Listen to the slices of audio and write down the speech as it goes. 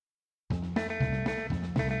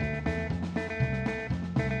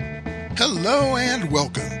Hello and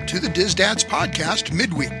welcome to the Diz Dads Podcast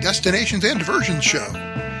Midweek Destinations and Diversions Show.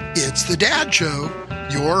 It's the Dad Show,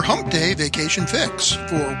 your hump day vacation fix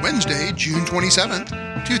for Wednesday, June 27th,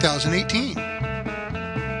 2018.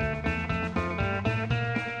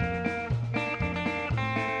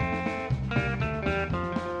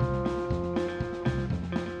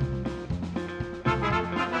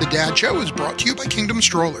 The Dad Show is brought to you by Kingdom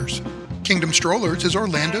Strollers. Kingdom Strollers is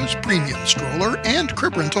Orlando's premium stroller and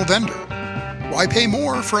crib rental vendor. Why pay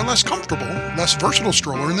more for a less comfortable, less versatile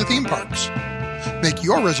stroller in the theme parks? Make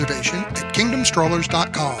your reservation at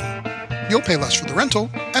kingdomstrollers.com. You'll pay less for the rental,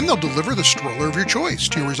 and they'll deliver the stroller of your choice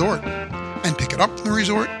to your resort. And pick it up from the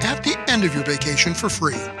resort at the end of your vacation for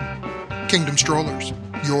free. Kingdom Strollers,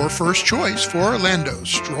 your first choice for Orlando's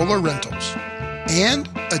stroller rentals. And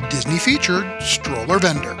a Disney-featured stroller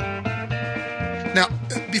vendor. Now,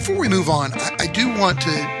 before we move on, I do want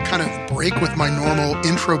to kind of break with my normal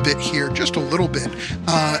intro bit here just a little bit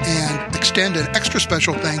and extend an extra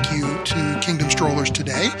special thank you to Kingdom Strollers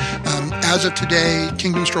today. As of today,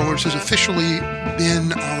 Kingdom Strollers has officially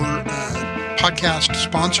been our podcast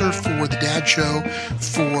sponsor for the Dad Show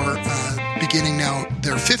for beginning now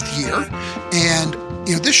their 5th year. And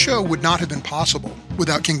you know, this show would not have been possible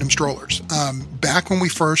without Kingdom Strollers. Back when we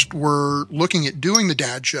first were looking at doing the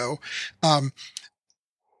Dad Show,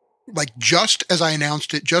 like just as I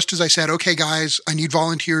announced it, just as I said, okay, guys, I need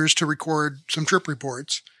volunteers to record some trip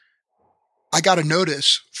reports, I got a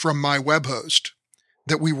notice from my web host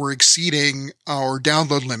that we were exceeding our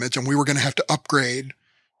download limits and we were going to have to upgrade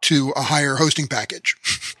to a higher hosting package.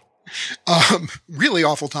 Really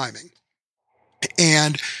awful timing.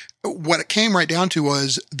 And what it came right down to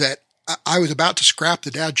was that I was about to scrap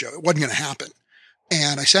the Dad Show. It wasn't going to happen.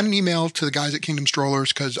 And I sent an email to the guys at Kingdom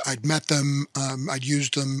Strollers because I'd met them, I'd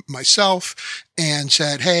used them myself, and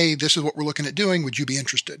said, hey, this is what we're looking at doing. Would you be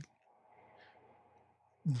interested?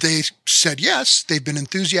 They said yes. They've been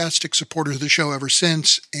enthusiastic supporters of the show ever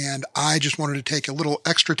since. And I just wanted to take a little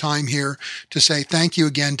extra time here to say thank you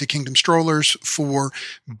again to Kingdom Strollers for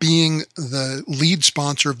being the lead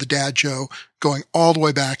sponsor of the Dad Show going all the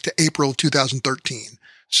way back to April 2013.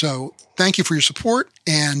 So thank you for your support.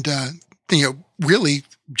 And, really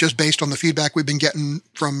just based on the feedback we've been getting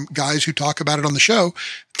from guys who talk about it on the show,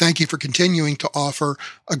 thank you for continuing to offer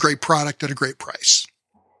a great product at a great price.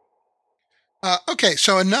 Okay,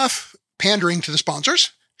 so enough pandering to the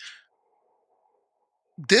sponsors.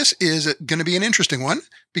 This is going to be an interesting one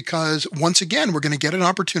because once again, we're going to get an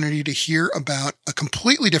opportunity to hear about a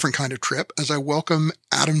completely different kind of trip as I welcome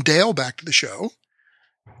Adam Dale back to the show.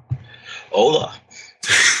 Hola.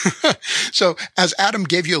 So as Adam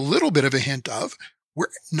gave you a little bit of a hint of, we're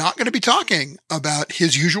not going to be talking about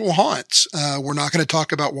his usual haunts. We're not going to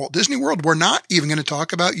talk about Walt Disney World. We're not even going to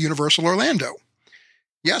talk about Universal Orlando.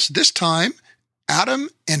 Yes, this time, Adam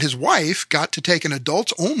and his wife got to take an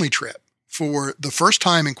adults-only trip for the first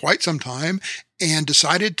time in quite some time and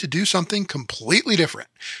decided to do something completely different.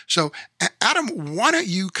 So, Adam, why don't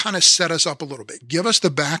you kind of set us up a little bit? Give us the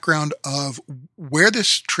background of where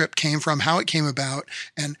this trip came from, how it came about,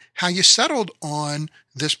 and how you settled on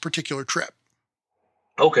this particular trip.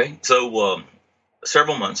 Okay, so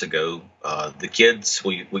several months ago, the kids,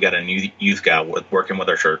 we got a new youth guy working with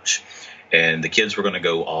our church, and the kids were going to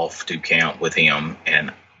go off to camp with him,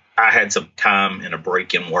 and I had some time and a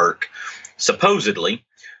break in work, supposedly,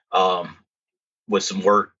 with some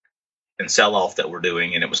work and sell-off that we're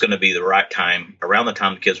doing, and it was going to be the right time, around the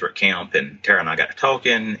time the kids were at camp, and Tara and I got to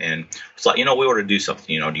talking, and it's like, we ought to do something,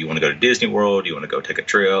 do you want to go to Disney World? Do you want to go take a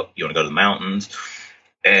trip? You want to go to the mountains?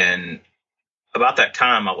 And about that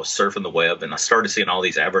time, I was surfing the web, and I started seeing all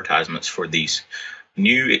these advertisements for these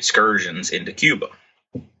new excursions into Cuba.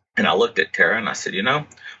 And I looked at Tara, and I said,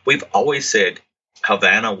 we've always said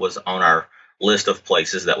Havana was on our list of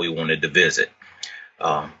places that we wanted to visit.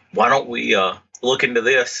 Why don't we look into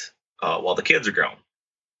this while the kids are grown?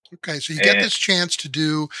 Okay, so you get this chance to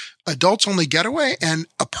do adults-only getaway and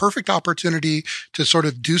a perfect opportunity to sort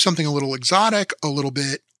of do something a little exotic, a little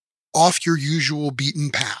bit off your usual beaten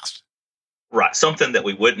path. Right, something that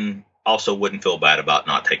we wouldn't feel bad about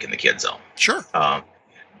not taking the kids on. Sure.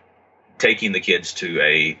 Taking the kids to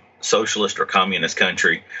a socialist or communist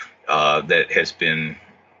country that has been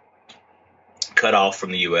cut off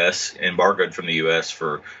from the U.S., embargoed from the U.S.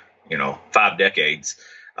 for 5 decades,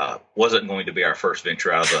 wasn't going to be our first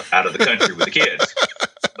venture out of the country with the kids.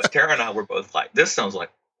 But Tara and I were both like, this sounds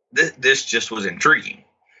like this just was intriguing.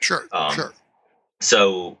 Sure, sure.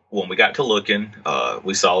 So when we got to looking,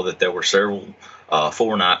 we saw that there were several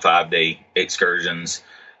 4-night, 5-day excursions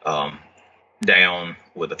down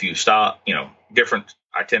with a few different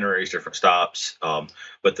itineraries, different stops.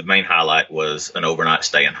 But the main highlight was an overnight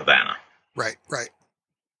stay in Havana. Right.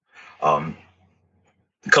 A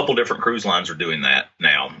couple different cruise lines are doing that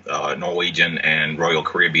now, Norwegian and Royal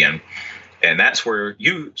Caribbean. And that's where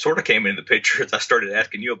you sort of came into the picture as I started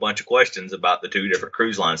asking you a bunch of questions about the two different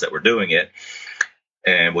cruise lines that were doing it.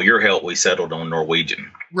 And with your help, we settled on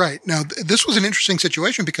Norwegian. Right. Now, this was an interesting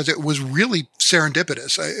situation because it was really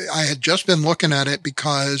serendipitous. I had just been looking at it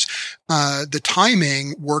because the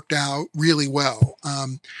timing worked out really well.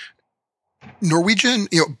 Norwegian,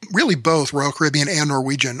 really both Royal Caribbean and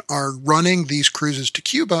Norwegian are running these cruises to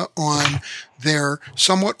Cuba on their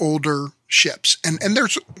somewhat older ships. And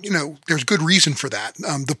there's good reason for that.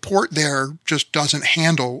 The port there just doesn't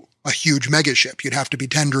handle a huge mega ship. You'd have to be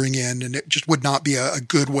tendering in, and it just would not be a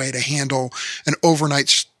good way to handle an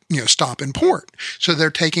overnight, stop in port. So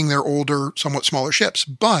they're taking their older, somewhat smaller ships.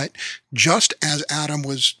 But just as Adam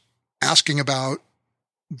was asking about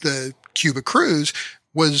the Cuba cruise,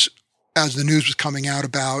 was as the news was coming out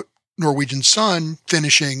about Norwegian Sun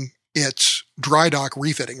finishing its dry dock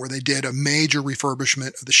refitting, where they did a major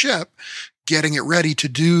refurbishment of the ship, getting it ready to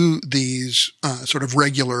do these sort of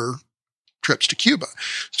regular trips to Cuba.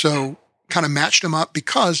 So kind of matched them up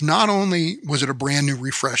because not only was it a brand new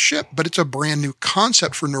refreshed ship, but it's a brand new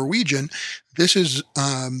concept for Norwegian. This is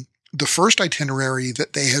the first itinerary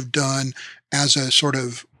that they have done as a sort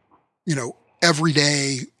of, every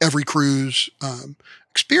day, every cruise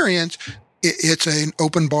experience. It's an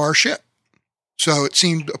open bar ship. So it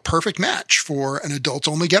seemed a perfect match for an adults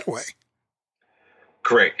only getaway.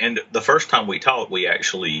 Correct. And the first time we talked, we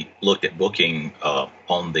actually looked at booking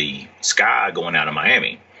on the Sky going out of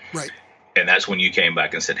Miami. Right. And that's when you came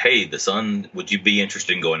back and said, hey, the Sun, would you be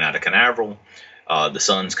interested in going out of Canaveral? The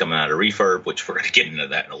Sun's coming out of refurb, which we're going to get into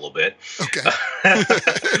that in a little bit. Okay.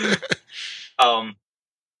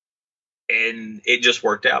 And it just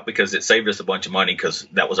worked out because it saved us a bunch of money because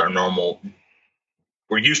that was our normal.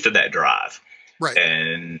 We're used to that drive. Right.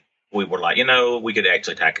 And we were like, we could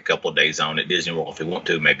actually tack a couple of days on at Disney World if we want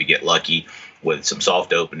to, maybe get lucky with some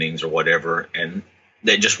soft openings or whatever. And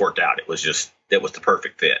that just worked out. It was the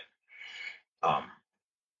perfect fit.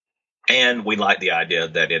 And we liked the idea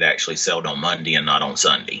that it actually sailed on Monday and not on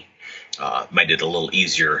Sunday. Made it a little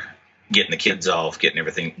easier getting the kids off, getting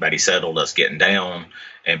everybody settled, us getting down,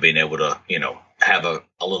 and being able to, have a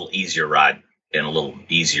little easier ride and a little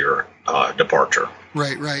easier departure.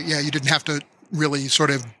 Right. Yeah, you didn't have to really sort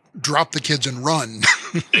of drop the kids and run.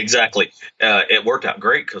 Exactly. It worked out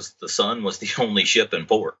great because the Sun was the only ship in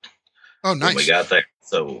port. Oh, nice. When we got there.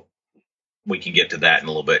 So we can get to that in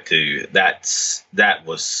a little bit too. That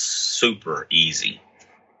was super easy.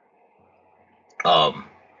 Well,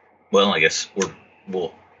 I guess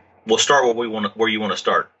we'll start where you want to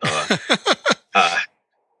start.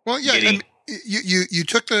 Well, yeah, you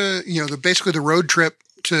took basically the road trip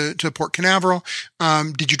to Port Canaveral.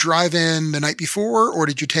 Did you drive in the night before, or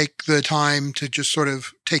did you take the time to just sort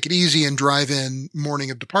of take it easy and drive in morning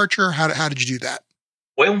of departure? How did you do that?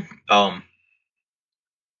 Well,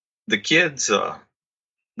 the kids,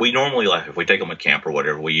 we normally, like, if we take them with camp or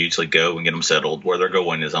whatever, we usually go and get them settled. Where they're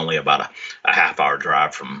going is only about a half-hour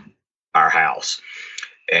drive from our house.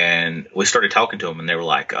 And we started talking to them, and they were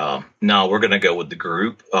like, no, we're going to go with the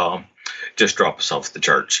group. Just drop us off at the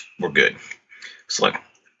church. We're good. It's like,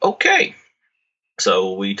 okay.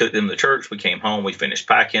 So we took them to church. We came home. We finished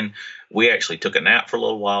packing. We actually took a nap for a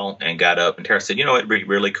little while and got up. And Tara said, it'd be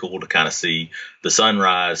really cool to kind of see the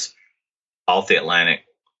sunrise off the Atlantic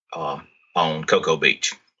on Cocoa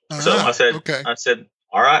Beach. So I said, okay.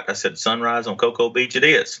 All right. I said, sunrise on Cocoa Beach it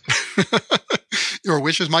is. Your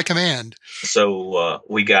wish is my command. So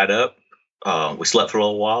we got up. We slept for a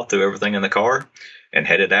little while, threw everything in the car, and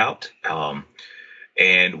headed out.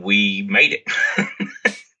 And we made it.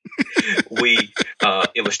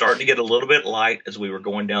 It was starting to get a little bit light as we were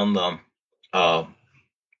going down the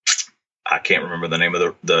I can't remember the name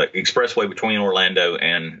of the expressway between Orlando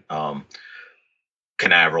and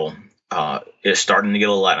Canaveral. It's starting to get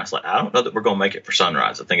a little light. And I was like, I don't know that we're going to make it for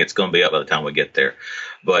sunrise. I think it's going to be up by the time we get there.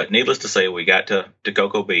 But needless to say, we got to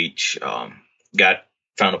Cocoa Beach,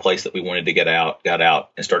 found a place that we wanted to got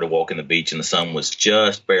out and started walking the beach, and the sun was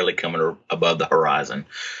just barely coming above the horizon.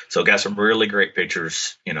 So got some really great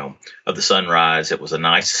pictures, of the sunrise. It was a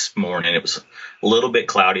nice morning. It was a little bit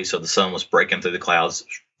cloudy, so the sun was breaking through the clouds.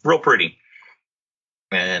 Real pretty.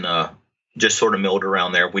 And just sort of milled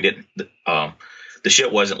around there. We didn't the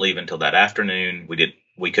ship wasn't leaving till that afternoon.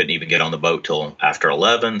 We couldn't even get on the boat till after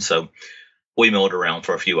 11. So we milled around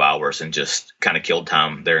for a few hours and just kind of killed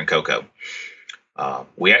time there in Cocoa.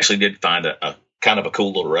 We actually did find a kind of a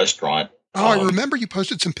cool little restaurant Oh, I remember you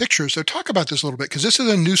posted some pictures. So talk about this a little bit, because this is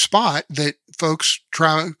a new spot that folks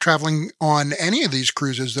traveling on any of these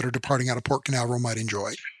cruises that are departing out of Port Canaveral might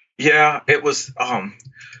enjoy. Yeah, it was.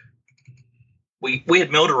 We had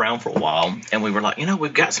milled around for a while, and we were like,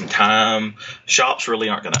 we've got some time. Shops really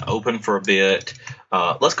aren't going to open for a bit.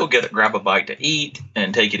 Let's go grab a bite to eat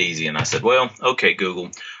and take it easy. And I said, well, okay,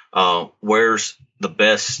 Google, where's the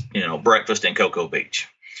best, breakfast in Cocoa Beach?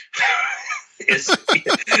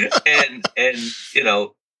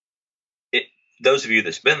 Those of you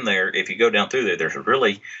that's been there, if you go down through there,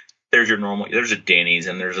 there's your normal, there's a Denny's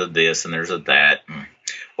and there's a this and there's a that, and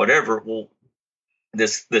whatever. Well,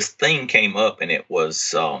 this thing came up, and it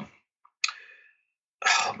was, oh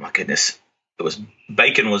my goodness, it was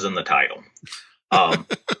bacon was in the title,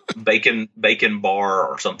 bacon bar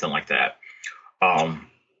or something like that. And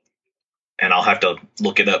I'll have to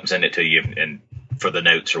look it up and send it to you and for the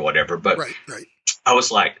notes or whatever. But right. I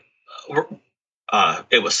was like,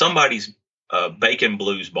 it was somebody's bacon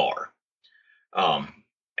blues bar. And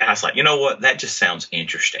I was like, you know what? That just sounds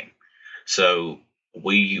interesting. So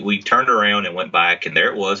we turned around and went back, and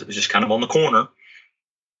there it was. It was just kind of on the corner.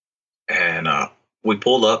 And we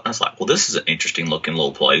pulled up, and I was like, well, this is an interesting looking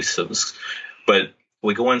little place. But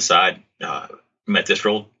we go inside, met this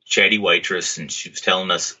real chatty waitress, and she was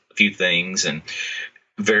telling us a few things, and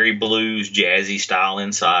very blues, jazzy style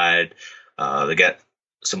inside. They got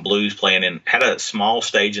some blues playing in, had a small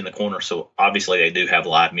stage in the corner. So obviously they do have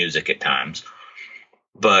live music at times,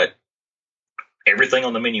 but everything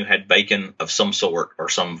on the menu had bacon of some sort or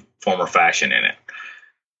some form or fashion in it.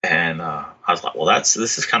 And I was like, well, this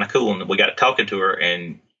is kind of cool. And we got talking to her,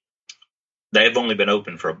 and they've only been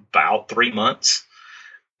open for about 3 months.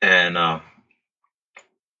 And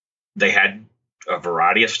they had a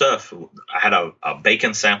variety of stuff. I had a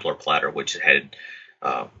bacon sampler platter, which had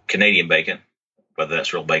Canadian bacon, whether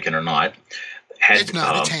that's real bacon or not. It's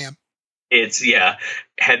not, it's ham.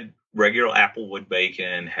 Had regular Applewood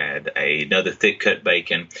bacon, had another thick cut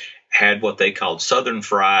bacon, had what they called Southern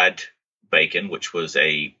fried bacon, which was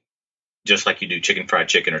just like you do chicken fried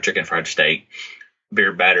chicken or chicken fried steak,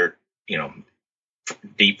 beer battered,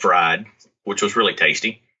 deep fried, which was really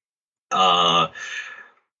tasty.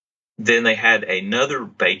 Then they had another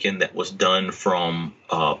bacon that was done from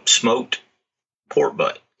smoked pork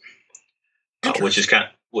butt, which is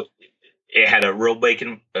it had a real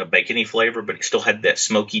bacony flavor, but it still had that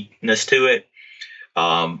smokiness to it.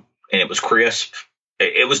 And it was crisp.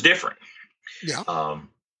 It was different. Yeah.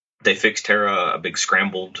 They fixed Tara a big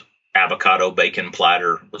scrambled avocado bacon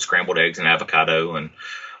platter with scrambled eggs and avocado and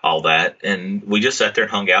all that. And we just sat there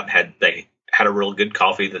and hung out, and they had a real good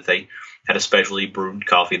coffee that they had, a specially brewed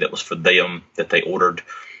coffee that was for them that they ordered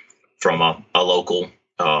from a local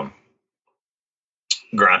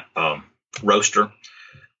roaster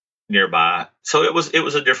nearby. So it was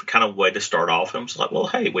a different kind of way to start off. And I was like, well,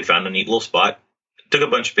 hey, we found a neat little spot. Took a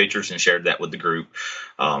bunch of pictures and shared that with the group.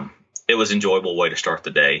 It was an enjoyable way to start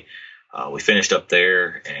the day. We finished up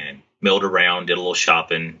there and milled around, did a little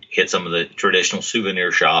shopping, hit some of the traditional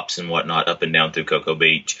souvenir shops and whatnot up and down through Cocoa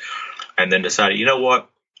Beach, and then decided, you know what?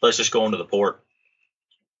 Let's just go into the port.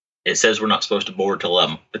 It says we're not supposed to board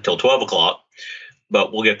till 12 o'clock,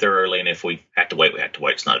 but we'll get there early, and if we have to wait, we have to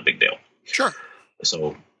wait. It's not a big deal. Sure.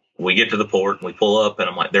 So we get to the port, and we pull up, and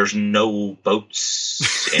I'm like, there's no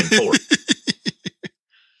boats in port.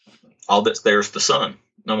 All that's there is the sun.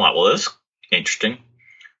 And I'm like, well, that's interesting.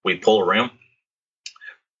 We pull around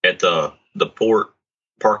at the port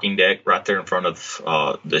parking deck right there in front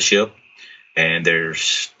of the ship, and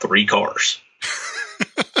there's 3 cars.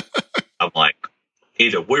 I'm like,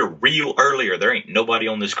 either we're real early or there ain't nobody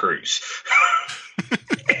on this cruise.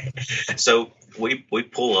 So we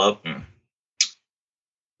pull up, and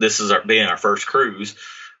this is being our first cruise.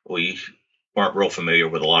 We weren't real familiar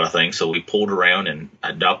with a lot of things, so we pulled around, and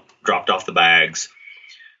I dropped off the bags,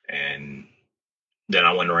 and then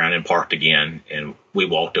I went around and parked again, and we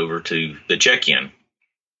walked over to the check-in.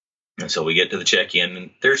 And so we get to the check-in,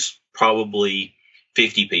 and there's probably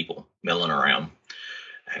 50 people milling around.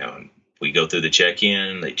 And we go through the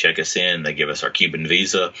check-in, they check us in, they give us our Cuban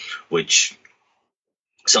visa, which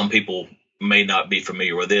some people may not be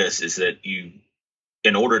familiar with. This is that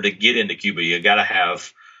in order to get into Cuba, you got to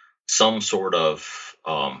have some sort of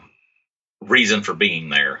reason for being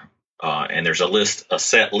there. And there's a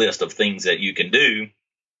set list of things that you can do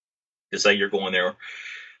to say you're going there.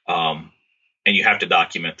 And you have to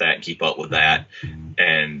document that and keep up with that.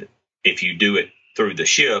 And if you do it through the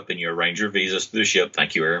ship and you arrange your visas through the ship,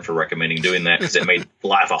 thank you, Aaron, for recommending doing that, because it made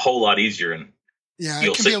life a whole lot easier. And yeah,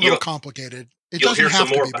 it can be a little complicated. It doesn't have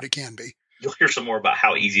to be, but it can be. You'll hear some more about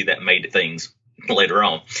how easy that made things later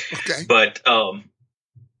on. Okay. But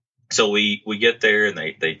so we get there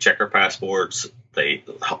and they check our passports. They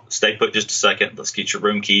stay put just a second. Let's get your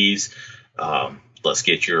room keys. Let's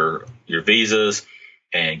get your visas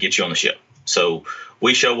and get you on the ship. So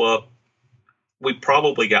we show up. We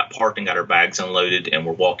probably got parked and got our bags unloaded, and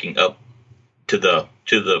we're walking up to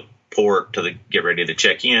the port to get ready to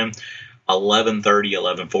check in. 11:30,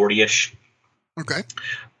 11:40ish. Okay.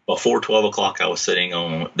 Before 12 o'clock, I was sitting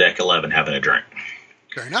on deck 11 having a drink.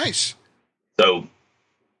 Very nice. So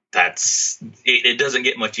it doesn't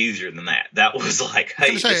get much easier than that. That was like,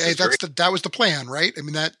 hey, that was the plan, right? I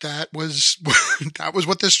mean, that was that was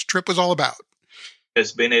what this trip was all about.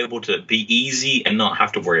 It's been able to be easy and not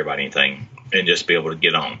have to worry about anything and just be able to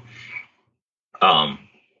get on.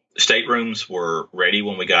 Staterooms were ready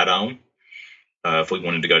when we got on. If we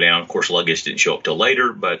wanted to go down, of course, luggage didn't show up till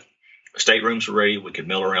later, but staterooms were ready. We could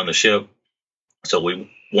mill around the ship. So we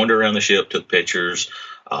wandered around the ship, took pictures.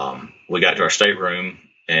 We got to our stateroom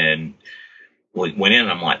and we went in.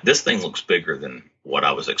 And I'm like, this thing looks bigger than what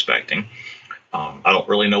I was expecting. I don't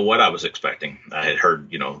really know what I was expecting. I had heard,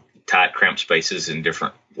 tight, cramped spaces and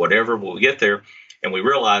different whatever. Well, we get there and we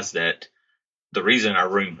realized that the reason our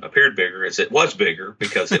room appeared bigger is it was bigger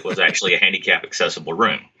because it was actually a handicap accessible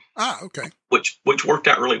room. Ah, okay. Which worked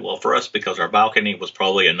out really well for us because our balcony was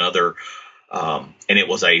probably another, and it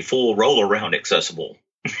was a full roll around accessible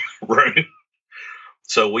room.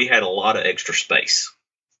 So we had a lot of extra space.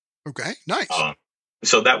 Okay, nice.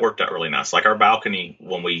 So that worked out really nice. Like our balcony,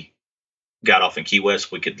 when we got off in Key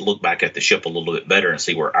West, we could look back at the ship a little bit better and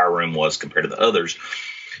see where our room was compared to the others.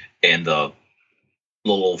 And the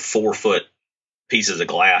little 4-foot pieces of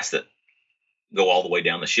glass that go all the way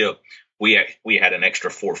down the ship, we had an extra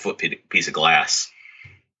 4-foot piece of glass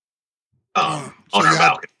on our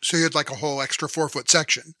balcony. So you had like a whole extra 4-foot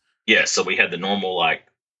section. Yeah, so we had the normal like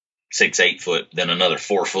 6-8 foot, then another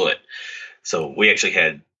 4 foot. So we actually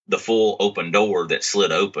had the full open door that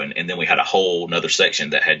slid open, and then we had a whole another section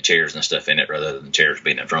that had chairs and stuff in it rather than chairs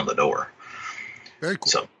being in front of the door. Very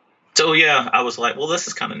cool. So yeah, I was like, well, this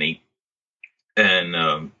is kind of neat.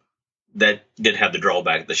 And that did have the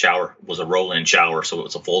drawback. The shower was a roll-in shower, so it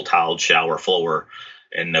was a full tiled shower floor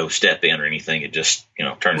and no step in or anything. It just,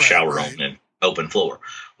 turned the shower on and open floor,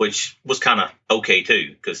 which was kind of okay too,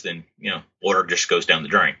 because then, water just goes down the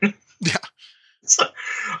drain. Yeah.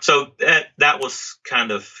 So that was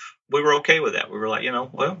kind of, we were okay with that. We were like,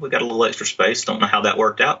 well, we got a little extra space. Don't know how that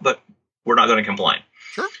worked out, but we're not going to complain.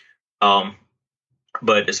 Sure.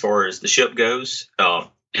 But as far as the ship goes,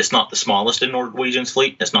 it's not the smallest in Norwegian's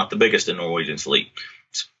fleet. It's not the biggest in Norwegian's fleet.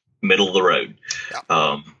 It's middle of the road.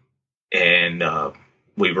 Yeah. And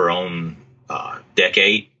we were on deck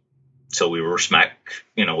 8. So we were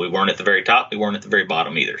we weren't at the very top. We weren't at the very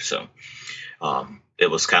bottom either. So it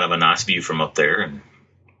was kind of a nice view from up there, and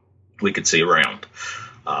we could see around.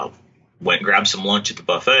 Went and grabbed some lunch at the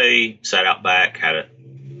buffet, sat out back, had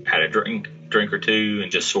a drink or two,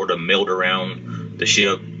 and just sort of milled around the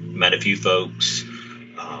ship, met a few folks,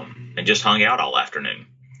 and just hung out all afternoon.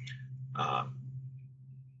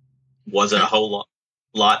 Wasn't a whole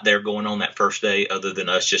lot there going on that first day other than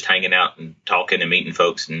us just hanging out and talking and meeting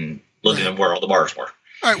folks and looking at where all the bars were.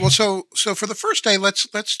 All right. Well, so for the first day, let's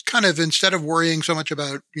kind of, instead of worrying so much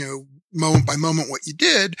about, moment by moment what you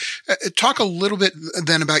did, talk a little bit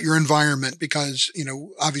then about your environment, because,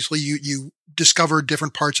 obviously you discovered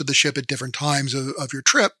different parts of the ship at different times of your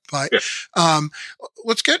trip. But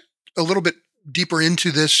let's get a little bit deeper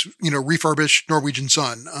into this, refurbished Norwegian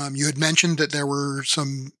Sun. You had mentioned that there were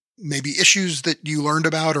some maybe issues that you learned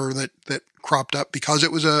about or that cropped up because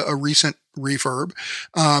it was a recent refurb.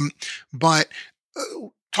 But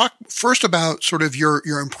talk first about sort of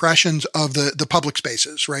your impressions of the public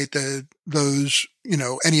spaces, right? Those,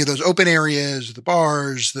 any of those open areas, the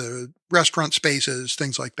bars, the restaurant spaces,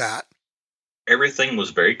 things like that. Everything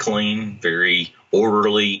was very clean, very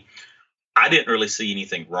orderly. I didn't really see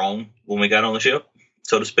anything wrong when we got on the ship,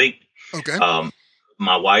 so to speak. Okay.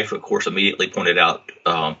 My wife, of course, immediately pointed out,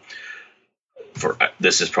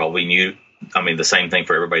 this is probably new. I mean, the same thing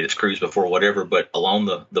for everybody that's cruised before, whatever, but along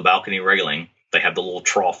the balcony railing, they have the little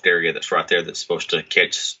trough area that's right there that's supposed to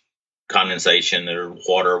catch condensation or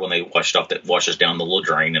water when they wash it off, that washes down the little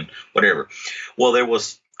drain and whatever. Well, there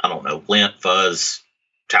was, I don't know, lint, fuzz,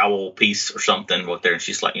 towel piece or something with there. And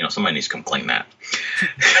she's like, somebody needs to come clean that.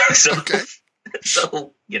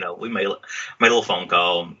 So, we made a little phone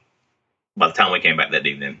call. By the time we came back that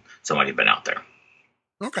evening, somebody had been out there.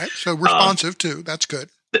 Okay. So responsive too. That's good.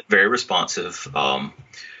 Very responsive.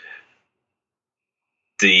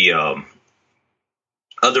 The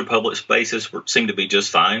other public spaces seemed to be just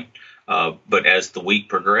fine. But as the week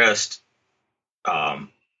progressed,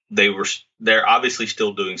 they're obviously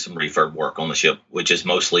still doing some refurb work on the ship, which is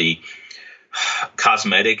mostly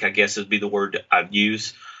cosmetic, I guess would be the word I'd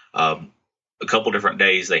use. A couple different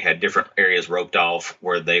days, they had different areas roped off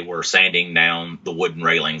where they were sanding down the wooden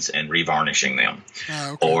railings and revarnishing them.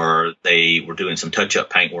 Okay. Or they were doing some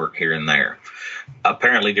touch-up paint work here and there.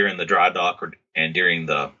 Apparently, during the dry dock and during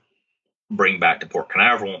the bring back to Port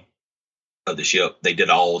Canaveral of the ship, they did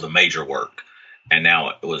all the major work. And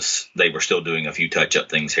now they were still doing a few touch-up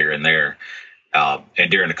things here and there.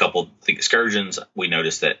 And during a couple of the excursions, we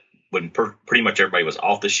noticed that when pretty much everybody was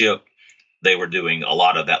off the ship, they were doing a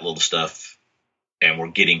lot of that little stuff and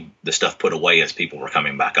were getting the stuff put away as people were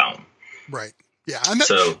coming back on. Right. Yeah. And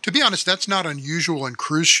to be honest, that's not unusual in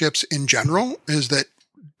cruise ships in general, is that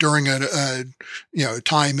during a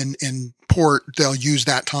time in port, they'll use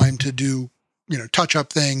that time to do, touch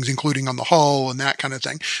up things, including on the hull and that kind of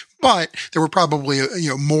thing. But there were probably,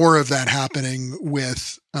 more of that happening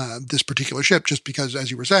with this particular ship, just because,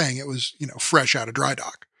 as you were saying, it was, fresh out of dry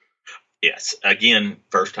dock. Yes. Again,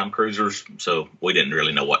 first-time cruisers, so we didn't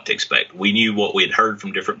really know what to expect. We knew what we had heard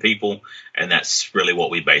from different people, and that's really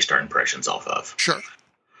what we based our impressions off of. Sure.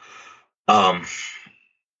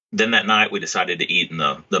 Then that night, we decided to eat in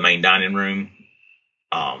the main dining room.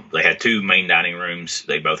 They had two main dining rooms.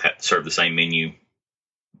 They both had to serve the same menu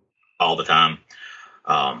all the time.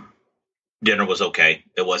 Dinner was okay.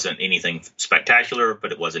 It wasn't anything spectacular,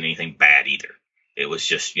 but it wasn't anything bad either. It was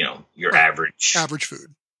just, your average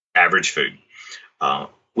food. Average food.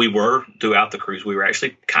 We were, throughout the cruise, we were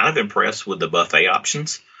actually kind of impressed with the buffet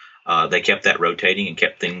options. They kept that rotating and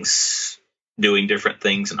kept things doing different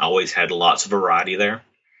things and always had lots of variety there.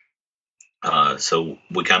 So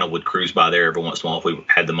we kind of would cruise by there every once in a while if we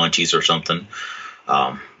had the munchies or something.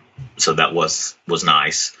 So that was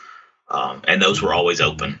nice. And those were always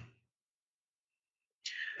open.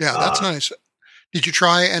 Yeah, that's nice. Did you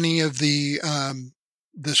try any of the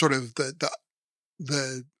sort of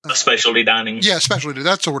the specialty dining? Yeah, specialty.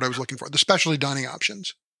 That's the word I was looking for. The specialty dining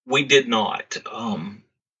options. We did not.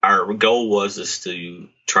 Our goal was to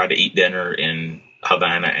try to eat dinner in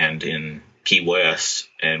Havana and in Key West,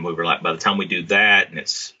 and we were like, by the time we do that, and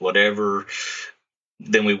it's whatever,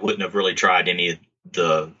 then we wouldn't have really tried any of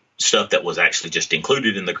the stuff that was actually just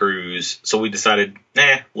included in the cruise. So we decided,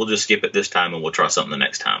 we'll just skip it this time, and we'll try something the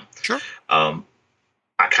next time. Sure. I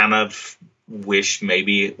kind of wish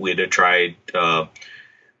maybe we'd have tried the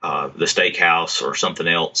steakhouse or something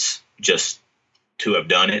else just to have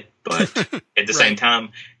done it, but at the same time,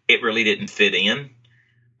 it really didn't fit in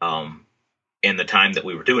the time that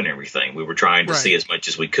we were doing everything. We were trying to see as much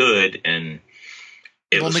as we could, and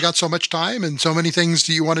You've only got so much time and so many things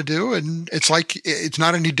that you want to do, and it's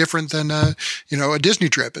not any different than a Disney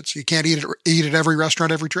trip. You can't eat at every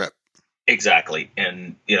restaurant every trip. Exactly.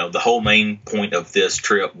 And the whole main point of this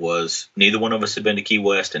trip was neither one of us had been to Key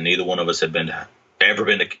West, and neither one of us had ever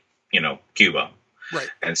been to Cuba. Right.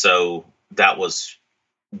 And so that was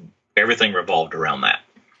everything revolved around that.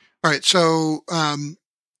 All right. So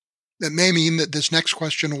that may mean that this next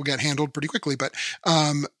question will get handled pretty quickly, but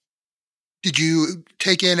did you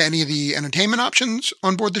take in any of the entertainment options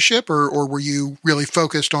on board the ship, or were you really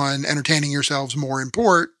focused on entertaining yourselves more in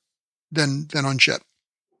port than on ship?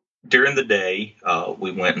 During the day,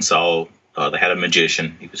 we went and saw, they had a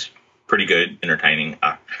magician. He was pretty good, entertaining.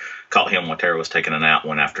 I caught him while Tara was taking a nap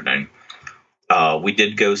one afternoon. We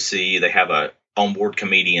did go see, they have a onboard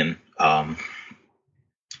comedian.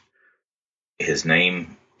 His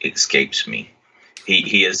name escapes me.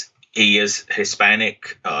 He is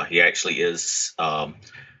Hispanic. He actually is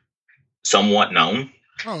somewhat known.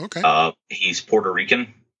 Oh, okay. He's Puerto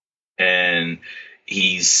Rican, and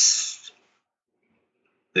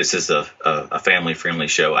this is a family-friendly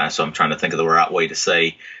show, so I'm trying to think of the right way to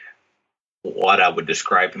say what I would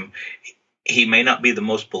describe him. He may not be the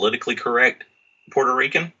most politically correct Puerto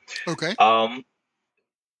Rican. Okay.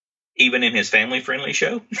 Even in his family-friendly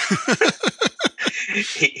show.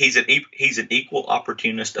 He's an equal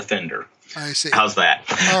opportunist offender. I see. How's that?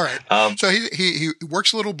 All right. So he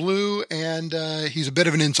works a little blue, and he's a bit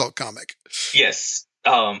of an insult comic. Yes.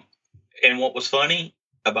 And what was funny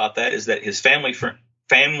about that is that his family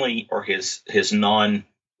or his non-vulgar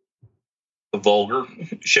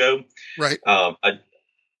show, right,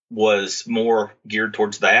 was more geared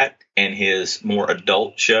towards that, and his more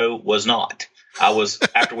adult show was not.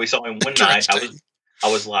 After we saw him one night, I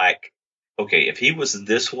was like, okay, if he was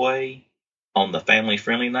this way on the family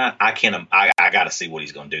friendly night, I got to see what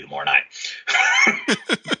he's going to do tomorrow night.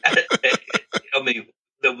 I mean,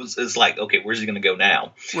 it's like, okay, where's he going to go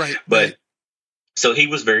now? Right. But so he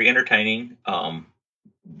was very entertaining.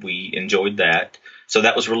 We enjoyed that. So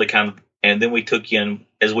that was really kind of And then we took in,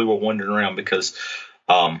 as we were wandering around, because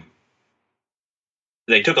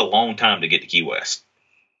they took a long time to get to Key West.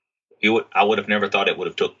 I would have never thought it would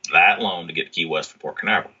have took that long to get to Key West from Port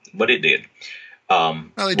Canaveral, but it did. Well,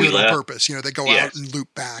 they do it on purpose. They go out and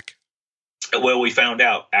loop back. Well, we found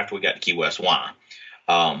out after we got to Key West why.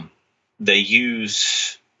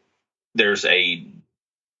 There's a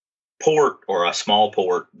port, or a small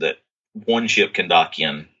port, that one ship can dock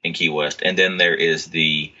in Key West, and then there is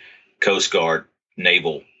the Coast Guard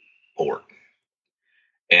naval port.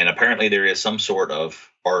 And apparently there is some sort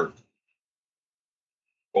of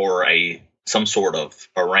some sort of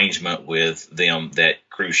arrangement with them that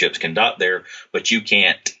cruise ships can dock there, but you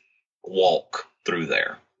can't walk through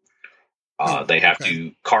there. They have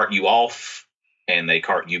to cart you off, and they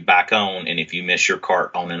cart you back on. And if you miss your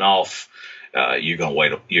cart on and off, you're gonna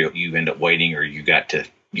wait. You end up waiting, or you gonna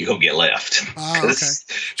get left. Okay.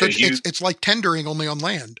 So it's like tendering, only on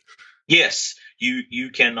land. Yes, you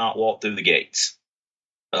cannot walk through the gates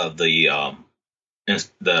of the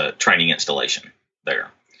training installation there.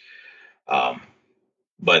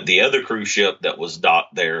 But the other cruise ship that was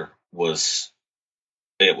docked there was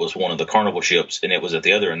one of the Carnival ships, and it was at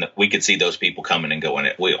the other end. We could see those people coming and going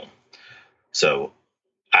at will. So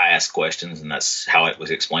I asked questions, and that's how it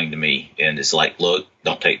was explained to me. And it's like, look,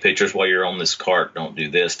 don't take pictures while you're on this cart. Don't do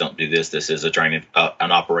this. Don't do this. This is an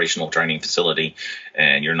operational training facility,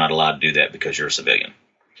 and you're not allowed to do that because you're a civilian.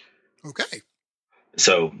 Okay.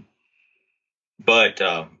 So, but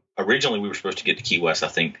originally we were supposed to get to Key West, I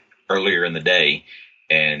think, earlier in the day,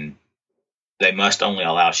 and they must only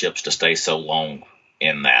allow ships to stay so long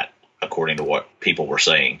in that, according to what people were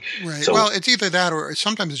saying. Right. So, well, it's either that, or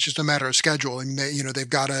sometimes it's just a matter of scheduling.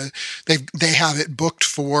 They have it booked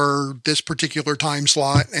for this particular time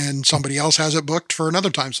slot, and somebody else has it booked for another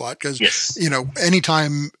time slot. Because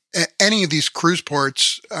anytime any of these cruise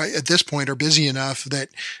ports at this point are busy enough that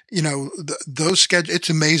those schedules. It's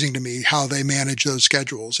amazing to me how they manage those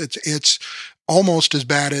schedules. It's almost as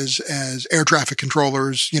bad as air traffic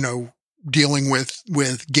controllers, dealing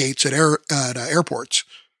with gates at airports.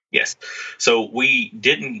 Yes. So we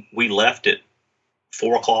left at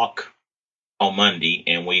 4:00 on Monday,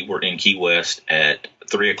 and we were in Key West at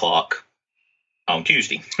 3:00 on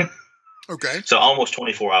Tuesday. Okay. So almost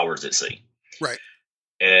 24 hours at sea. Right.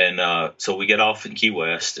 And so we get off in Key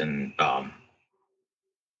West and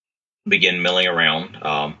begin milling around.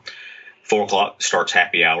 4:00 starts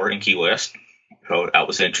happy hour in Key West. So that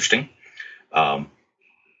was interesting.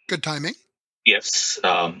 Good timing. Yes.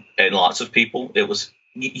 And lots of people. It was,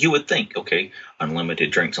 you would think, okay,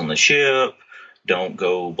 unlimited drinks on the ship. Don't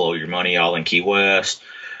go blow your money all in Key West.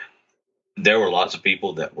 There were lots of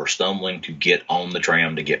people that were stumbling to get on the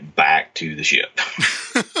tram to get back to the ship.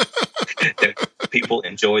 People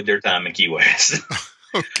enjoyed their time in Key West.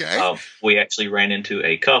 Okay. We actually ran into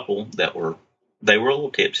a couple that were a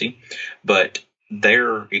little tipsy, but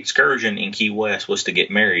their excursion in Key West was to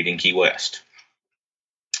get married in Key West.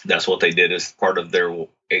 That's what they did as part of their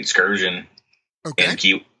excursion in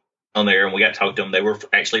Key on there. And we got to talk to them. They were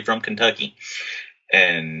actually from Kentucky,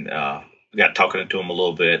 and we got talking to them a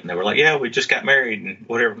little bit, and they were like, yeah, we just got married and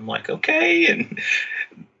whatever. I'm like, okay. And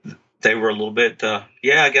they were a little bit, I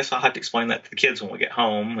guess I'll have to explain that to the kids when we get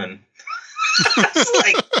home. And it's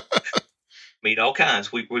like, meet all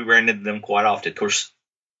kinds. We ran into them quite often. Of course,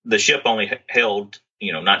 the ship only held,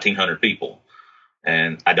 1,900 people.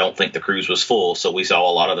 And I don't think the cruise was full. So we saw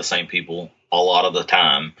a lot of the same people a lot of the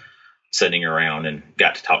time sitting around, and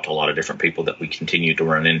got to talk to a lot of different people that we continued to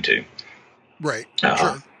run into. Right.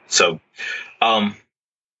 Sure. So,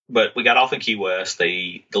 but we got off in Key West.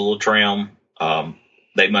 The little tram,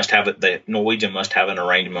 they must have it. The Norwegian must have an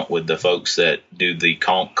arrangement with the folks that do the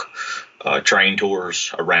conch train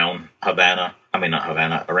tours around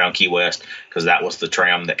around Key West, because that was the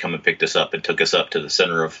tram that come and picked us up and took us up to the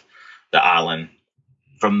center of the island.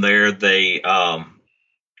 From there, they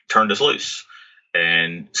turned us loose.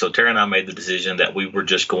 And so Tara and I made the decision that we were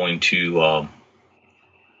just going to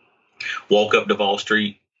walk up Duval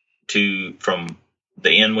Street from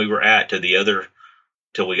the end we were at to the other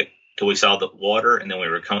till we saw the water, and then we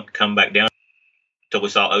were come back down till we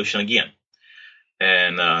saw ocean again.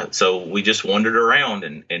 And so we just wandered around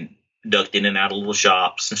and ducked in and out of little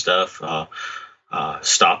shops and stuff.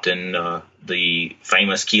 Stopped in the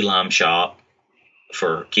famous key lime shop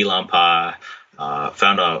for key lime pie.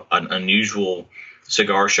 Found an unusual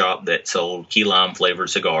cigar shop that sold key lime flavored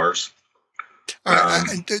cigars.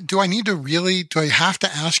 Do I have to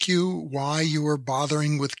ask you why you were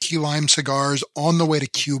bothering with key lime cigars on the way to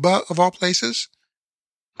Cuba, of all places?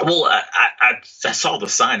 Well, I saw the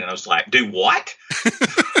sign and I was like, do what?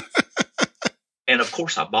 And of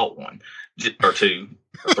course I bought one or two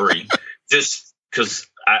or three just because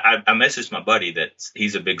I messaged my buddy that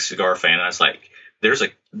he's a big cigar fan. And I was like,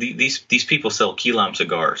 these people sell key lime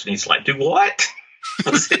cigars. And he's like, do what?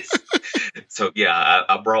 So yeah,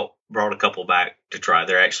 I brought a couple back to try.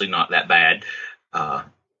 They're actually not that bad.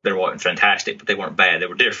 They weren't fantastic, but they weren't bad. They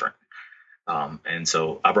were different. And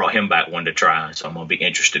so I brought him back one to try. So I'm going to be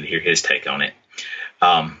interested to hear his take on it.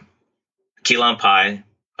 Key lime pie,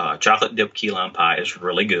 chocolate dipped key lime pie is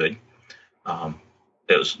really good.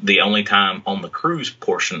 It was the only time on the cruise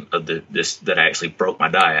portion of this that I actually broke my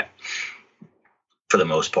diet for the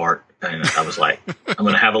most part. And I was like, I'm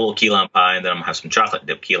going to have a little key lime pie, and then I'm going to have some chocolate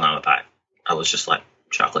dipped key lime pie. I was just like,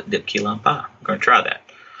 chocolate dipped key lime pie. I'm going to try that.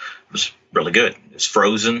 It was really good. It's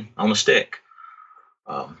frozen on a stick.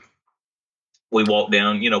 We walked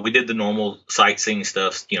down, we did the normal sightseeing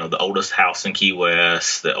stuff, the oldest house in Key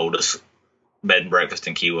West, the oldest bed and breakfast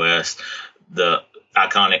in Key West, the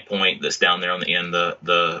iconic point that's down there on the end,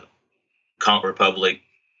 the Conch Republic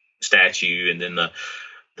statue, and then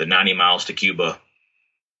the 90 miles to Cuba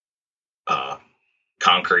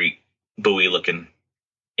concrete buoy looking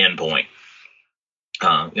endpoint.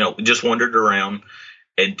 We just wandered around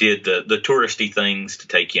and did the touristy things to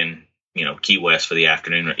take in, Key West for the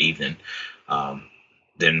afternoon or evening.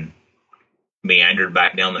 Then meandered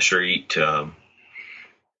back down the street.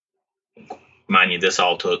 Mind you, this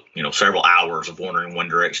all took, several hours of wandering one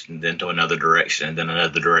direction, then to another direction, and then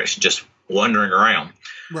another direction, just wandering around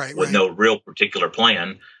with no real particular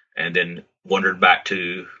plan. And then wandered back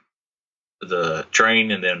to the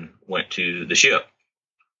train, and then went to the ship.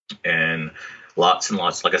 And lots and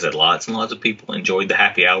lots, like I said, lots and lots of people enjoyed the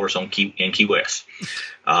happy hours in Key West.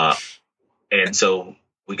 And so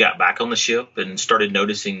we got back on the ship and started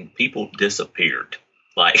noticing people disappeared.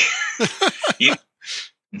 Like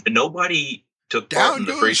nobody took part in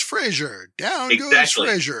the Down goes Fraser. Down goes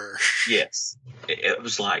Fraser. Yes. It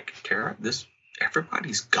was like, Tara,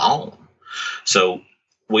 everybody's gone. So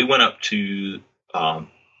we went up to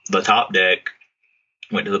the top deck,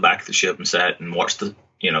 went to the back of the ship and sat and watched the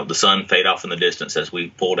sun fade off in the distance as we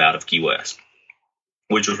pulled out of Key West,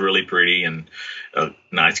 which was really pretty and a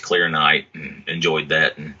nice clear night, and enjoyed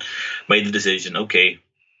that, and made the decision, okay,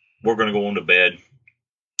 we're going to go on to bed.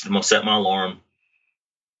 I'm going to set my alarm.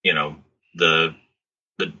 The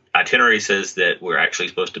itinerary says that we're actually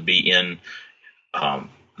supposed to be in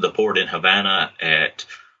the port in Havana at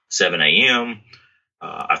 7 a.m.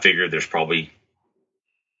 I figured there's probably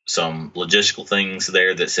some logistical things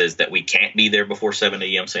there that says that we can't be there before 7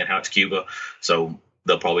 a.m. saying how it's Cuba. So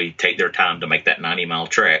they'll probably take their time to make that 90-mile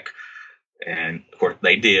trek. And, of course,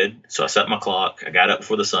 they did. So I set my clock. I got up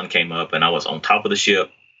before the sun came up, and I was on top of the ship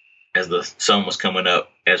as the sun was coming up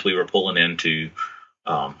as we were pulling into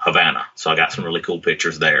Havana. So I got some really cool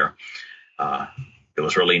pictures there. It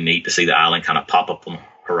was really neat to see the island kind of pop up on the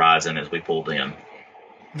horizon as we pulled in.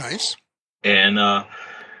 Nice. And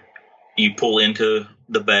you pull into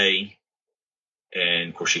the bay, and,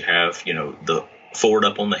 of course, you have, the fort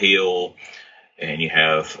up on the hill, and you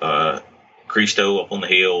have Cristo up on the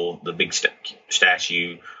hill, the big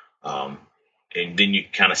statue, and then you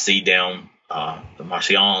kind of see down the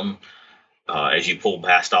Marcion as you pull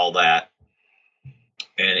past all that.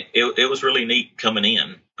 And it was really neat coming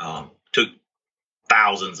in. Took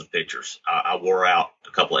thousands of pictures. I wore out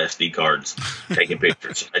a couple of SD cards taking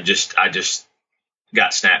pictures. I just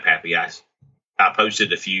got snap happy. I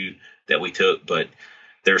posted a few that we took, but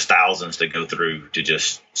there's thousands to go through to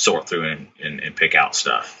just sort through and pick out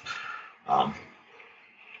stuff.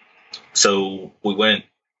 So we went,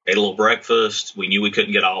 ate a little breakfast. We knew we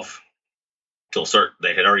couldn't get off till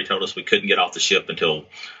they had already told us we couldn't get off the ship until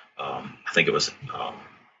I think it was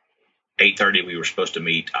 8:30. We were supposed to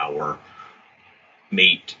meet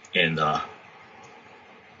in the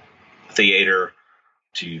theater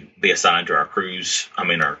to be assigned to our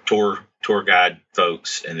tour guide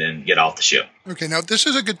folks, and then get off the ship. Okay, now this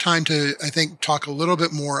is a good time to, I think, talk a little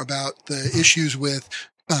bit more about the issues with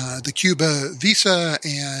the Cuba visa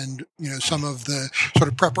and, some of the sort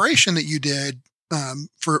of preparation that you did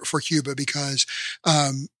for Cuba, because,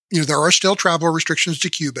 there are still travel restrictions to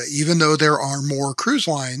Cuba, even though there are more cruise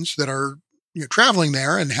lines that are traveling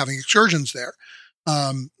there and having excursions there.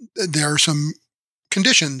 There are some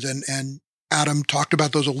conditions, and Adam talked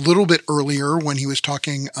about those a little bit earlier when he was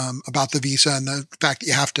talking about the visa and the fact that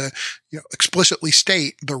you have to explicitly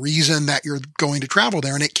state the reason that you're going to travel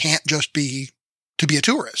there, and it can't just be to be a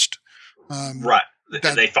tourist. Right.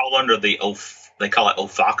 They fall under they call it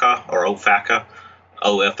OFACA or OFACA,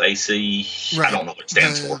 OFAC. Right. I don't know what it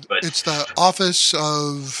stands for, but it's the Office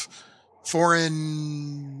of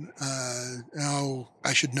foreign,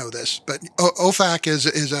 I should know this, but OFAC is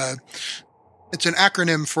it's an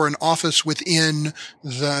acronym for an office within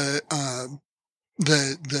the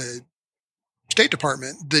State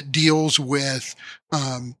Department that deals with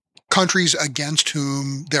countries against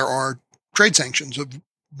whom there are trade sanctions of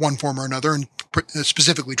one form or another, and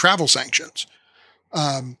specifically travel sanctions.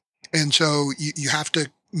 And so you have to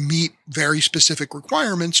meet very specific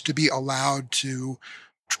requirements to be allowed to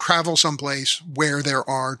travel someplace where there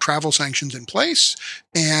are travel sanctions in place.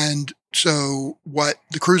 And so what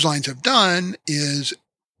the cruise lines have done is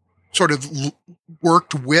sort of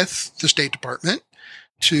worked with the State Department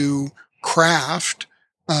to craft,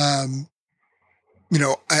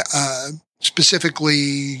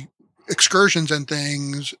 specifically excursions and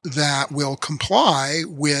things that will comply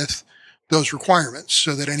with those requirements,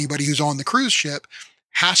 so that anybody who's on the cruise ship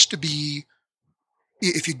has to be,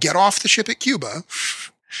 if you get off the ship at Cuba,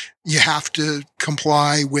 you have to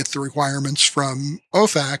comply with the requirements from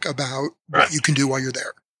OFAC about what you can do while you're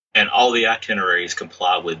there. And all the itineraries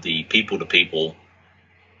comply with the people-to-people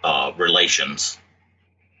relations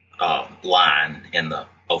line in the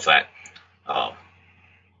OFAC.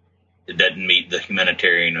 It doesn't meet the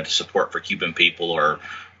humanitarian or the support for Cuban people or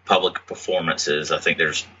public performances. I think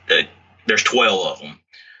there's 12 of them,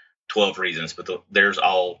 12 reasons, but theirs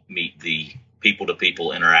all meet the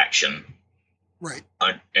people-to-people interaction, right?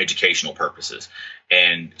 Educational purposes.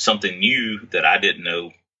 And something new that I didn't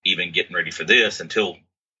know, even getting ready for this, until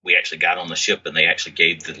we actually got on the ship and they actually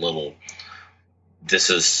gave the little, this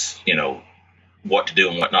is, what to do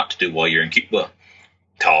and what not to do while you're in Cuba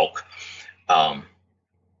talk.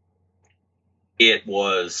 It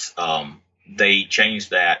was, they changed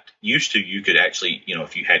that. Used to, you could actually,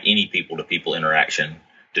 if you had any people-to-people interaction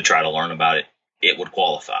to try to learn about it, it would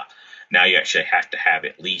qualify. Now you actually have to have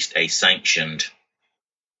at least a sanctioned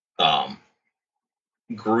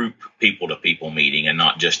group people-to-people meeting, and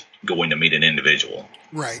not just going to meet an individual.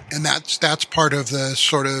 Right. And that's part of the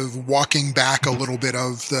sort of walking back a little bit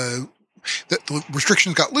of the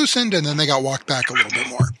restrictions got loosened, and then they got walked back a little bit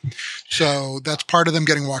more. So that's part of them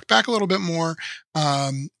getting walked back a little bit more.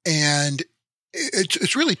 And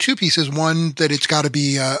it's really two pieces. One, that it's got to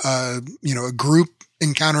be a group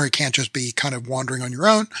encounter. It can't just be kind of wandering on your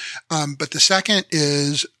own. But the second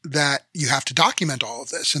is that you have to document all of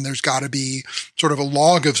this, and there's got to be sort of a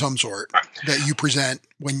log of some sort that you present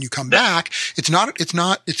when you come back. It's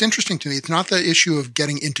interesting to me. It's not the issue of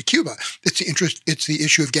getting into Cuba. It's the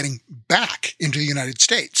issue of getting back into the United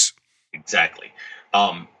States. Exactly.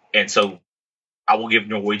 And so I will give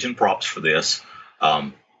Norwegian props for this.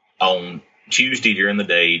 On Tuesday during the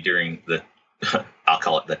day, during the, I'll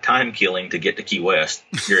call it the time killing to get to Key West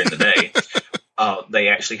during the day, they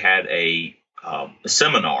actually had a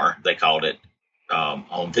seminar, they called it,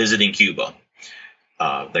 on visiting Cuba.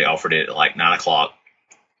 They offered it at like 9:00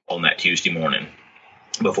 on that Tuesday morning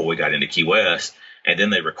before we got into Key West. And then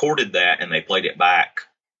they recorded that and they played it back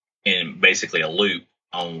in basically a loop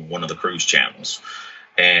on one of the cruise channels.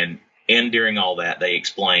 And during all that, they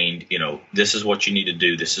explained, this is what you need to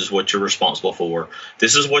do. This is what you're responsible for.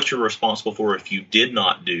 This is what you're responsible for if you did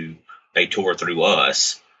not do a tour through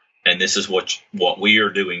us. And this is what we are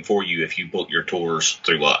doing for you if you book your tours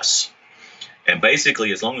through us. And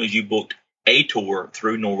basically, as long as you booked a tour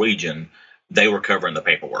through Norwegian, they were covering the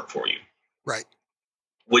paperwork for you. Right.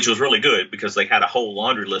 Which was really good, because they had a whole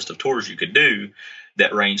laundry list of tours you could do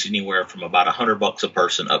that ranged anywhere from about $100 a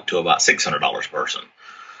person up to about $600 a person.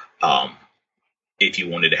 If you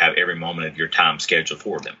wanted to have every moment of your time scheduled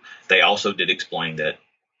for them. They also did explain that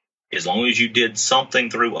as long as you did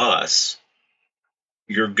something through us,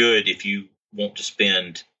 you're good if you want to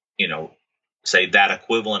spend, say that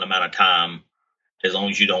equivalent amount of time, as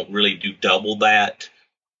long as you don't really do double that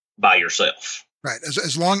by yourself. Right.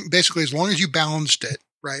 As long as you balanced it,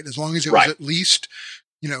 right? As long as it was at least,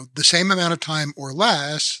 the same amount of time or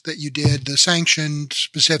less that you did the sanctioned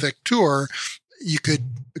specific tour, you could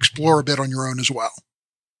explore a bit on your own as well.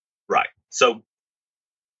 Right. So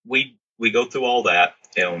we go through all that,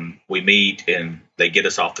 and we meet, and they get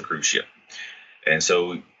us off the cruise ship. And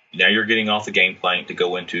so now you're getting off the gangplank to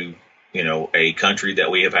go into, a country that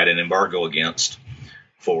we have had an embargo against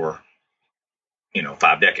for,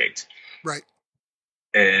 5 decades. Right.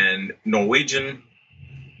 And Norwegian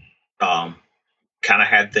kind of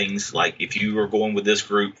had things like, if you are going with this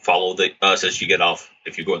group, follow us as you get off.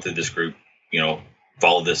 If you're going through this group,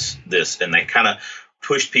 follow this, and they kind of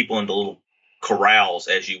pushed people into little corrals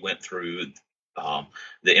as you went through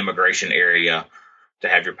the immigration area to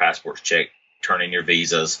have your passports checked, turn in your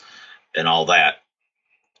visas, and all that.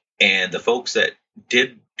 And the folks that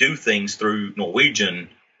did do things through Norwegian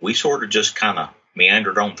we sort of just kind of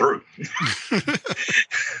meandered on through.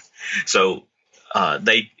 So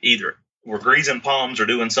they either were greasing palms or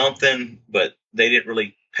doing something, but they didn't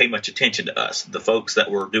really pay much attention to us. The folks that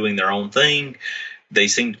were doing their own thing, they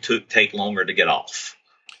seemed to take longer to get off.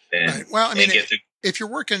 And, right. Well, I mean, if you're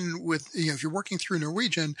working with, if you're working through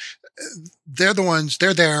Norwegian, they're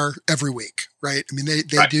there every week, right? I mean,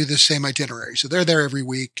 they right. do the same itinerary. So they're there every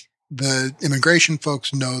week. The immigration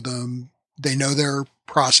folks know them. They know their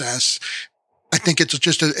process. I think it's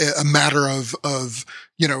just a matter of,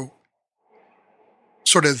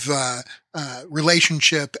 sort of,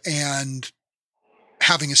 relationship and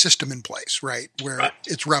having a system in place, right? Where right.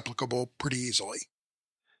 it's replicable pretty easily.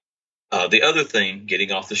 The other thing,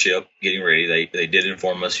 getting off the ship, getting ready, they did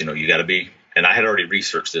inform us, you got to be, and I had already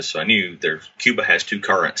researched this, so I knew Cuba has two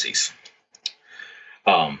currencies.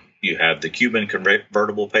 You have the Cuban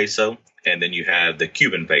convertible peso, and then you have the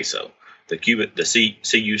Cuban peso. The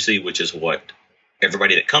CUC, which is what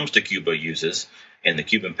everybody that comes to Cuba uses, and the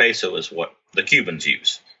Cuban peso is what the Cubans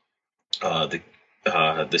use. The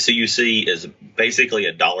CUC is basically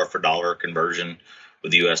a dollar for dollar conversion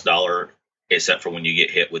with the U.S. dollar, except for when you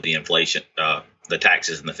get hit with the inflation, the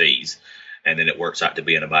taxes and the fees. And then it works out to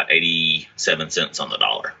being about 87 cents on the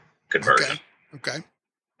dollar conversion. Okay.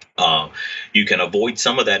 You can avoid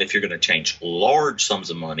some of that if you're going to change large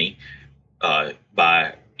sums of money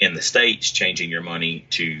by, in the States, changing your money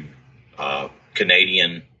to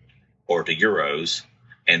Canadian or to euros,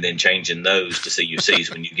 and then changing those to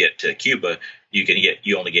CUCs. When you get to Cuba,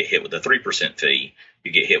 you only get hit with a 3% fee.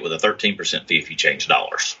 You get hit with a 13% fee if you change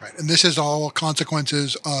dollars. Right. And this is all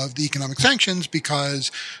consequences of the economic sanctions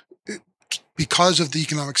because of the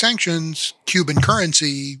economic sanctions, Cuban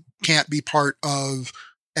currency can't be part of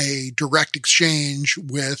a direct exchange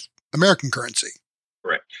with American currency.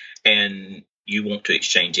 Correct. And you want to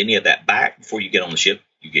exchange any of that back before you get on the ship.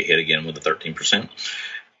 You get hit again with a 13%.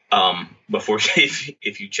 Before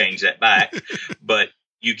if you change that back, but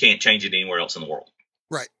you can't change it anywhere else in the world.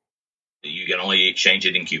 Right. You can only exchange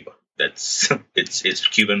it in Cuba. It's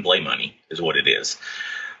Cuban play money is what it is.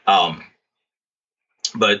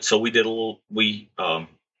 But so we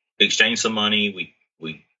exchanged some money.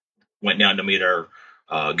 We went down to meet our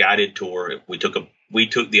guided tour. We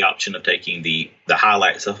took the option of taking the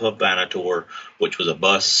highlights of Havana tour, which was a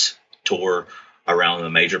bus tour around the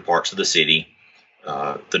major parts of the city,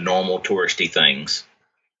 the normal touristy things.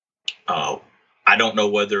 I don't know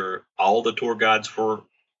whether all the tour guides were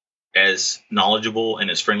as knowledgeable and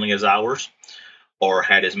as friendly as ours, or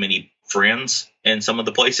had as many friends in some of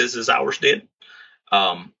the places as ours did.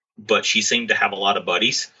 But she seemed to have a lot of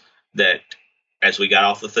buddies that, as we got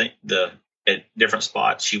off at different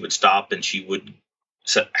spots, she would stop and she would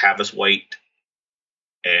have us wait,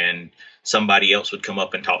 and somebody else would come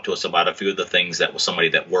up and talk to us about a few of the things that was somebody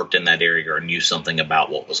that worked in that area or knew something about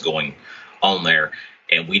what was going on there.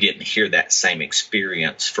 And we didn't hear that same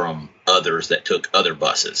experience from others that took other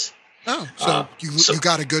buses. Oh, so you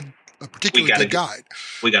got a particularly good guide.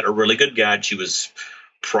 We got a really good guide. She was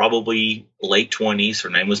probably late 20s. Her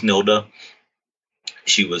name was Nilda.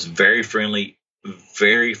 She was very friendly,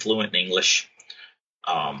 very fluent in English,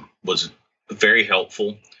 was very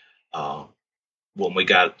helpful. When we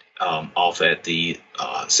got off at the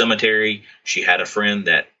cemetery, she had a friend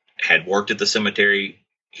that had worked at the cemetery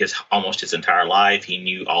almost his entire life. He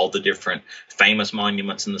knew all the different famous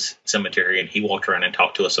monuments in the cemetery, and he walked around and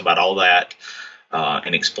talked to us about all that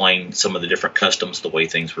and explained some of the different customs, the way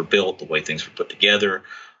things were built, the way things were put together.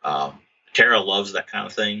 Tara loves that kind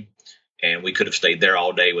of thing, and we could have stayed there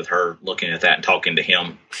all day with her looking at that and talking to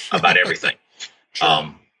him about everything.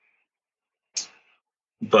 Sure.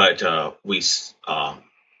 But we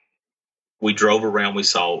drove around. We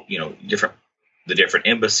saw, the different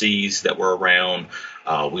embassies that were around.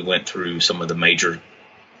 We went through some of the major,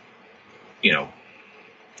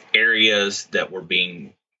 areas that were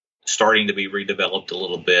starting to be redeveloped a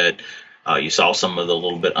little bit. You saw some of the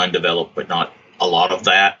little bit undeveloped, but not a lot of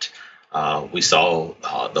that. We saw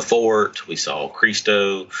the fort. We saw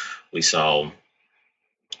Cristo. We saw a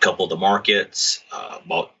couple of the markets.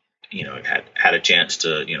 Had a chance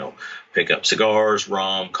to, pick up cigars,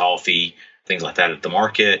 rum, coffee, things like that at the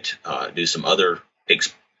market, do some other,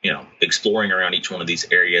 exploring around each one of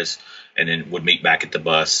these areas, and then would meet back at the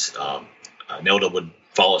bus. Nelda would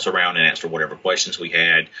follow us around and answer whatever questions we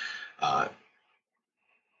had.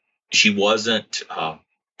 She wasn't,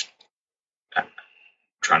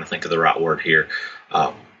 trying to think of the right word here,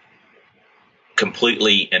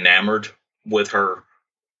 completely enamored with her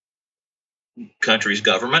country's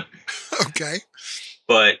government. Okay.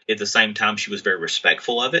 But at the same time, she was very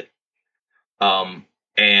respectful of it.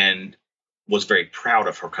 And was very proud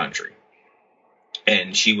of her country.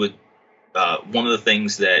 And she would, one of the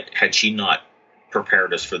things that had she not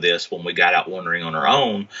prepared us for this when we got out wandering on our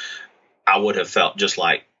own, I would have felt just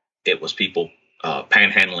like it was people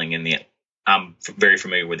panhandling in the, I'm very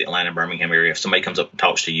familiar with the Atlanta, Birmingham area. If somebody comes up and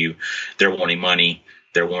talks to you, they're wanting money,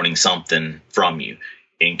 they're wanting something from you.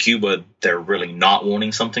 In Cuba, they're really not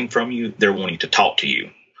wanting something from you. They're wanting to talk to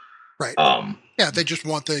you. Right. They just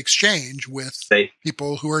want the exchange with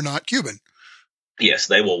people who are not Cuban. Yes,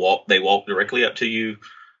 they will walk. They walk directly up to you.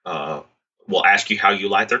 Will ask you how you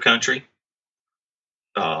like their country.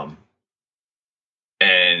 And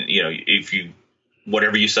if you,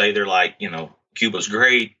 whatever you say, they're like, Cuba's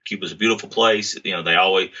great. Cuba's a beautiful place.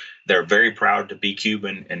 They're very proud to be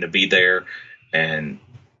Cuban and to be there, and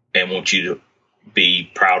want you to be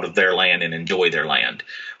proud of their land and enjoy their land.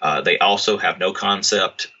 They also have no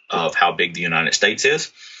concept of how big the United States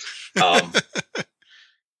is,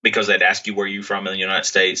 because they'd ask you where you're from in the United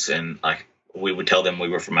States, and we would tell them we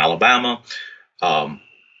were from Alabama. I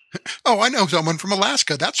know someone from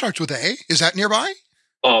Alaska. That starts with A. Is that nearby?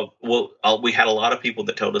 We had a lot of people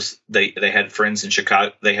that told us they had friends in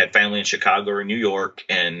Chicago. They had family in Chicago or New York,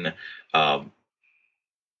 and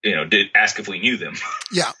did ask if we knew them.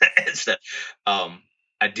 Yeah. And stuff.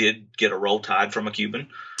 I did get a Roll Tide from a Cuban,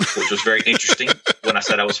 which was very interesting when I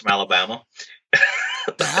said I was from Alabama.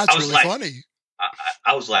 That's really funny.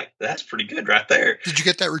 I was like, that's pretty good right there. Did you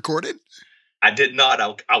get that recorded? I did not.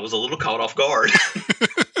 I was a little caught off guard.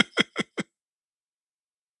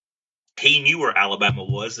 He knew where Alabama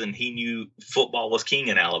was, and he knew football was king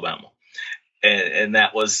in Alabama. And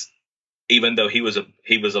that was, even though he was a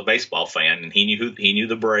baseball fan, and he knew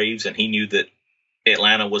the Braves, and he knew that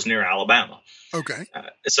Atlanta was near Alabama. Okay.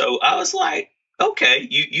 So I was like, okay,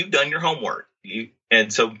 you've done your homework.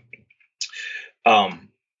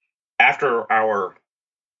 After our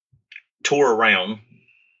tour around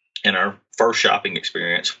and our first shopping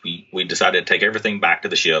experience, we decided to take everything back to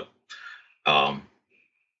the ship. And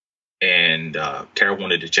Tara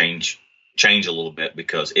wanted to change a little bit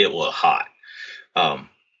because it was hot.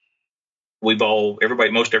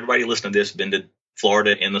 Most everybody listening to this been to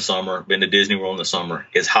Florida in the summer, been to Disney World in the summer.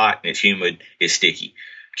 It's hot, and it's humid, it's sticky.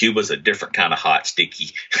 Cuba's a different kind of hot,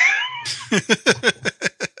 sticky.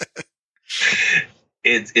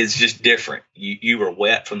 It's just different. You were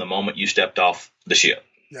wet from the moment you stepped off the ship.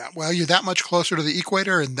 Yeah, well, you're that much closer to the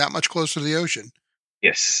equator and that much closer to the ocean.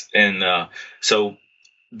 Yes, and so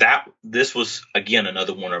this was, again,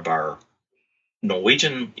 another one of our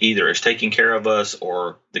Norwegian either is taking care of us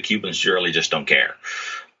or the Cubans generally just don't care.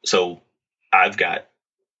 So I've got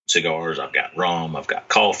cigars, I've got rum, I've got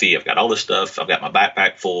coffee, I've got all this stuff. I've got my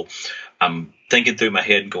backpack full. I'm thinking through my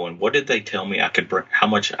head going, what did they tell me I could bring, how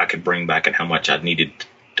much I could bring back and how much I needed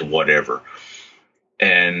to whatever.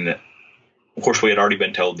 And of course we had already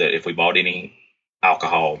been told that if we bought any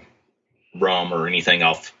alcohol, rum or anything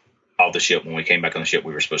off the ship, when we came back on the ship,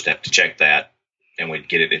 we were supposed to have to check that and we'd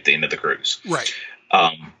get it at the end of the cruise. Right.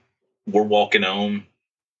 We're walking on.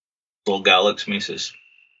 Little guy looks at me and says,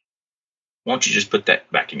 why don't you just put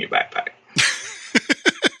that back in your backpack?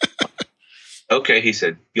 Okay, he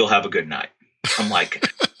said, you'll have a good night. I'm like,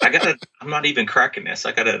 I'm not even cracking this.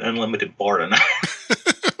 I got an unlimited bar tonight.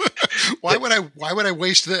 Why would I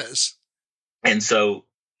waste this? And so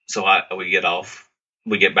we get off,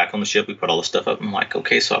 we get back on the ship, we put all the stuff up. I'm like,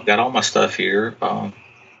 okay, so I've got all my stuff here.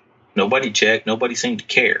 Nobody checked. Nobody seemed to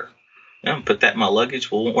care. Put that in my luggage.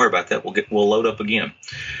 We won't worry about that. We'll load up again.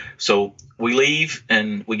 So we leave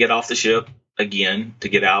and we get off the ship again to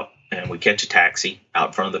get out, and we catch a taxi out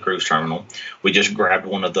in front of the cruise terminal. We just grabbed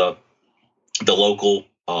one of the local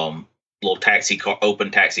little taxi car,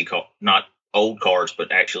 open taxi car, not old cars,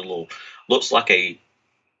 but actually looks like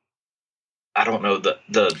I don't know,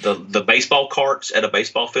 the baseball carts at a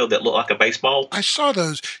baseball field that look like a baseball. I saw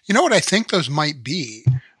those. You know what I think those might be?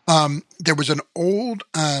 There was an old,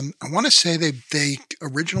 I want to say they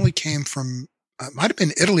originally came from, it might have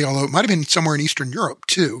been Italy, although it might have been somewhere in Eastern Europe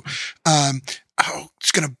too.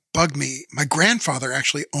 It's going to bug me. My grandfather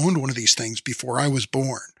actually owned one of these things before I was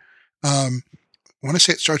born. I want to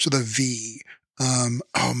say it starts with a V.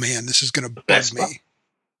 Oh man, this is going to bug Vespa? me.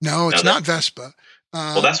 No, it's not Vespa.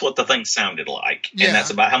 Well, that's what the thing sounded like. Yeah. And that's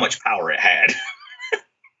about how much power it had.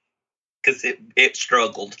 Because it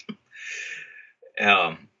struggled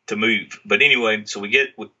to move. But anyway, so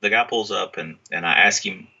the guy pulls up and I ask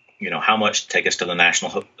him, how much to take us to the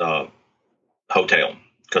National Hotel.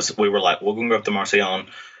 Because we were like, we're going to go up to Marseille,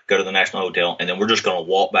 go to the National Hotel, and then we're just going to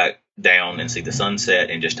walk back down and see the sunset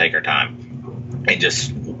and just take our time and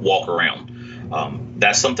just walk around.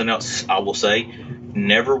 That's something else I will say.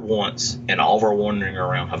 never once in all of our wandering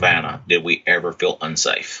around Havana did we ever feel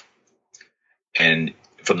unsafe. And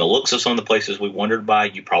from the looks of some of the places we wandered by,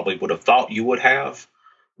 you probably would have thought you would have,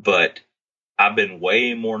 but I've been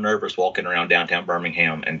way more nervous walking around downtown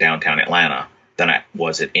Birmingham and downtown Atlanta than I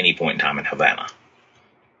was at any point in time in Havana.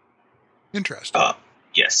 Interesting.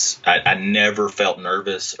 Yes, I never felt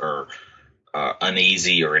nervous or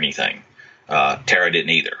uneasy or anything. Tara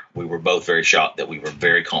didn't either. We were both very shocked that we were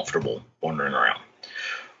very comfortable wandering around.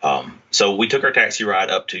 So we took our taxi ride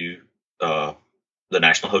up to the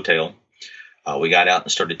National Hotel. We got out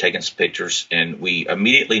and started taking some pictures, and we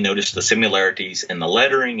immediately noticed the similarities in the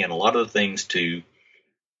lettering and a lot of the things to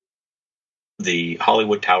the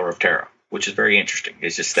Hollywood Tower of Terror, which is very interesting.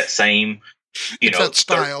 It's just that same, that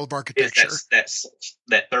style of architecture. That's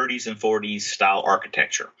that 30s and 40s style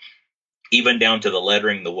architecture, even down to the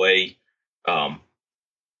lettering, the way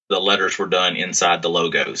the letters were done inside the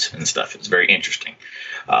logos and stuff. It's very interesting.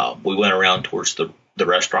 We went around towards the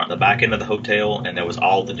restaurant in the back end of the hotel, and there was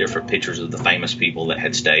all the different pictures of the famous people that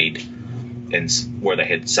had stayed, and where they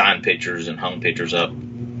had signed pictures and hung pictures up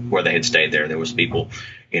where they had stayed there. There was people,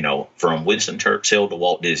 from Winston Churchill to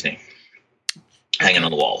Walt Disney hanging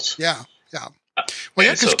on the walls. Yeah. Well,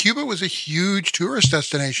 yeah, because Cuba was a huge tourist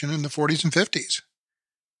destination in the 40s and 50s.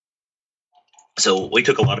 So we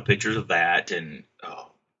took a lot of pictures of that and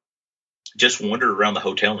just wandered around the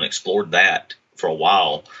hotel and explored that for a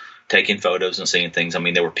while, taking photos and seeing things. I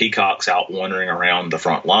mean, there were peacocks out wandering around the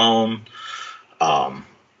front lawn.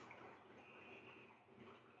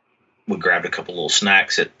 We grabbed a couple little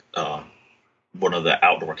snacks at one of the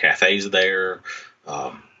outdoor cafes there.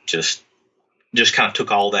 Just kind of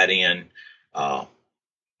took all that in.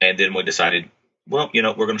 And then we decided, we're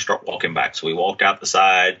going to start walking back. So we walked out the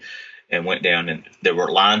side and went down, and there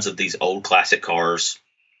were lines of these old classic cars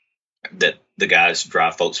that the guys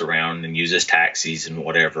drive folks around and use as taxis and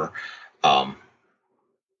whatever. And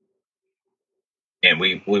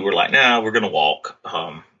we were like, nah, we're going to walk.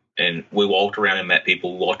 And we walked around and met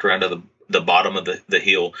people. We walked around to the bottom of the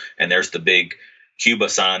hill, and there's the big Cuba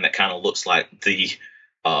sign that kind of looks like the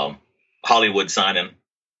Hollywood sign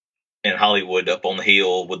in Hollywood up on the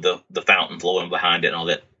hill with the fountain flowing behind it and all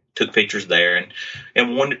that. Took pictures there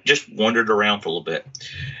and just wandered around for a little bit.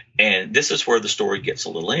 And this is where the story gets a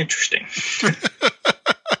little interesting.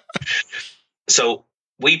 So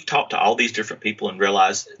we've talked to all these different people and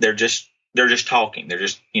realized they're just talking. They're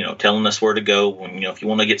just, telling us where to go. When, if you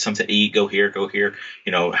want to get something to eat, go here.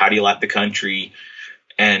 How do you like the country?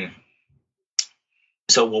 And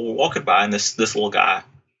so while we're walking by, and this little guy,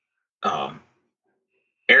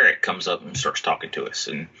 Eric, comes up and starts talking to us,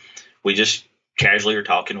 and we just casually are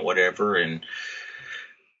talking or whatever. And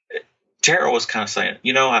Tara was kind of saying,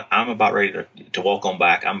 I'm about ready to walk on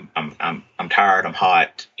back. I'm tired. I'm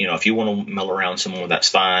hot. If you want to mill around some more, that's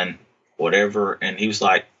fine, whatever. And he was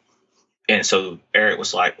like, and so Eric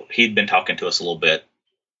was like, he'd been talking to us a little bit,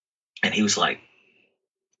 and he was like,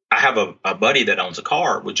 I have a buddy that owns a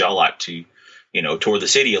car. Would y'all like to, tour the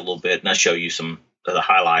city a little bit, and I'll show you some of the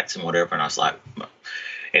highlights and whatever. And I was like,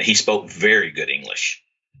 and he spoke very good English,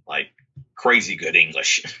 like crazy good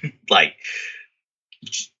English, like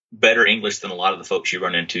better English than a lot of the folks you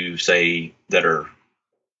run into, say, that are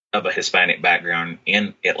of a Hispanic background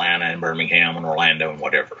in Atlanta and Birmingham and Orlando and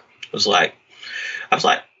whatever. I was like,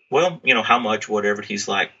 well, how much, whatever. He's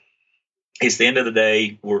like, it's the end of the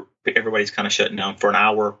day. Everybody's kind of shutting down for an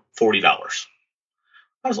hour, $40.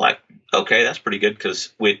 I was like, okay, that's pretty good,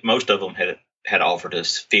 because most of them had offered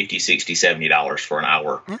us $50, $60, $70 for an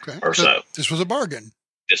hour or so. This was a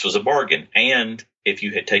bargain. And if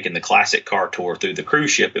you had taken the classic car tour through the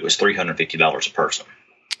cruise ship, it was $350 a person.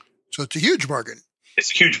 So it's a huge bargain.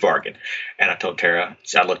 It's a huge bargain. And I told Tara,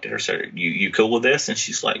 I looked at her, said, you cool with this? And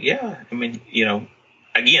she's like, yeah. I mean,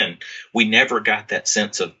 again, we never got that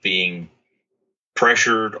sense of being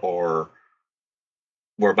pressured or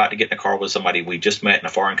we're about to get in a car with somebody we just met in a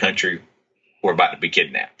foreign country. We're about to be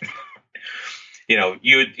kidnapped.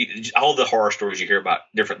 All the horror stories you hear about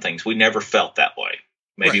different things, we never felt that way.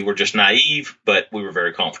 Maybe we're just naive, but we were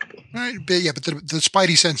very comfortable. Right. But the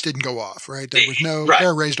spidey sense didn't go off, right? There was no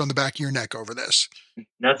hair raised on the back of your neck over this.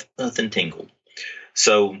 Nothing tingled.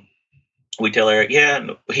 So we tell Eric,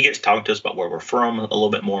 and he gets talking to us about where we're from a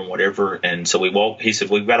little bit more and whatever. And so we walk. He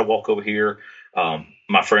said, we've got to walk over here.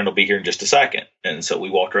 My friend will be here in just a second. And so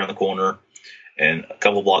we walked around the corner and a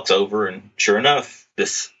couple blocks over, and sure enough,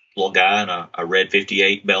 this little guy in a red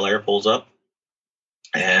 58 Bel Air pulls up,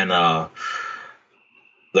 and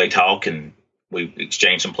they talk, and we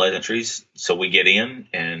exchange some pleasantries. So we get in,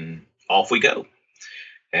 and off we go.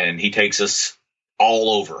 And he takes us all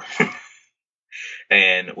over.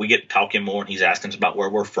 And we get talking more, and he's asking us about where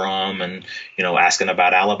we're from, and asking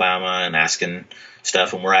about Alabama and asking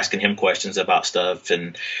stuff, and we're asking him questions about stuff,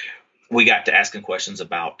 and we got to asking questions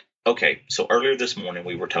about, okay, so earlier this morning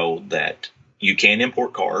we were told that you can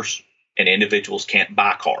import cars and individuals can't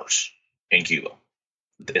buy cars in Cuba.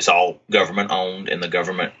 It's all government owned, and the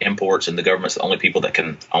government imports, and the government's the only people that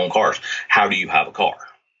can own cars. How do you have a car?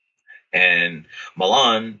 And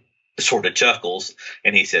Milan sort of chuckles,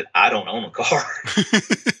 and he said, I don't own a car.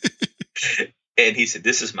 And he said,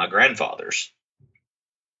 this is my grandfather's.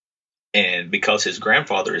 And because his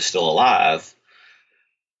grandfather is still alive,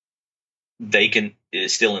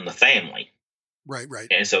 is still in the family. Right.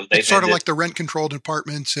 And so it's sort of like the rent-controlled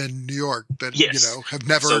apartments in New York that, have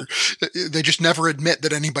never, they just never admit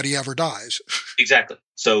that anybody ever dies. Exactly.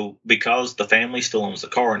 So because the family still owns the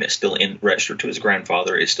car and it's still registered to his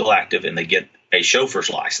grandfather, it's still active, and they get a chauffeur's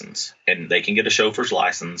license, and they can get a chauffeur's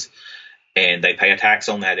license, and they pay a tax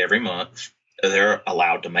on that every month. They're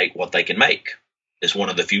allowed to make what they can make. It's one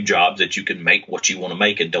of the few jobs that you can make what you want to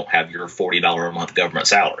make and don't have your $40 a month government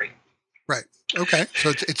salary. Right. Okay.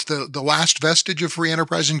 So it's the last vestige of free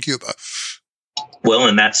enterprise in Cuba. Well,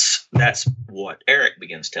 and that's what Eric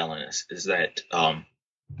begins telling us, is that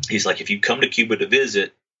he's like, if you come to Cuba to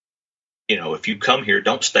visit, if you come here,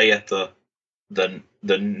 don't stay at the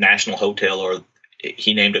National Hotel, or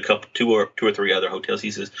he named two or three other hotels.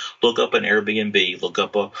 He says, look up an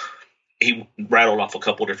Airbnb, he rattled off a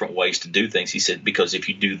couple different ways to do things. He said, because if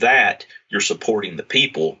you do that, you're supporting the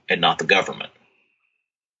people and not the government.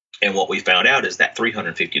 And what we found out is that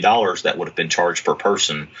 $350 that would have been charged per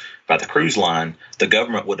person by the cruise line, the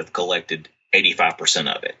government would have collected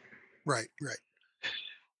 85% of it. Right.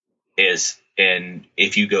 And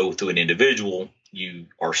if you go through an individual, you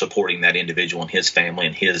are supporting that individual and his family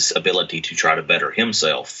and his ability to try to better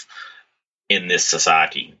himself in this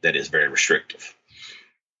society that is very restrictive.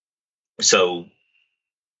 So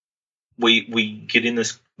we get in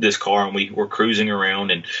this car, and we're cruising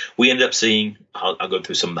around, and we ended up seeing, I'll go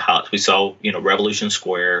through some of the highlights. We saw, Revolution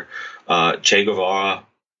Square, Che Guevara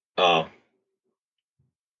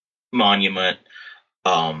monument,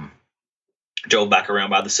 drove back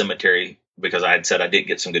around by the cemetery because I had said I did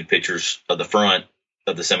get some good pictures of the front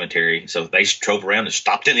of the cemetery. So they drove around and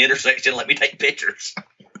stopped in the intersection and let me take pictures.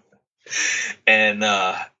 And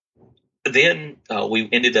then we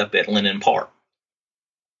ended up at Lenin Park.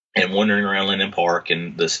 And wandering around Lenin Park,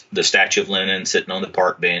 and the statue of Lenin sitting on the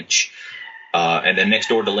park bench. And then next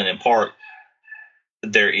door to Lenin Park,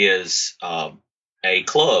 there is a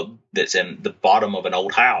club that's in the bottom of an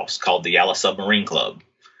old house called the Yala Submarine Club.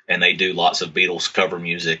 And they do lots of Beatles cover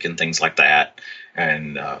music and things like that.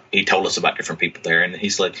 And he told us about different people there. And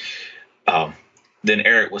he's like, then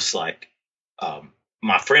Eric was like,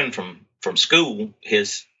 my friend from school,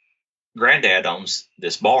 his granddad owns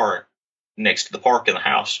this bar next to the park in the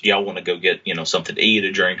house. Do y'all want to go get, something to eat,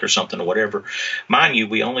 a drink or something or whatever? Mind you,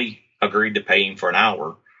 we only agreed to pay him for an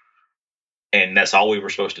hour, and that's all we were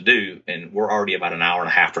supposed to do. And we're already about an hour and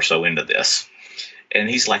a half or so into this. And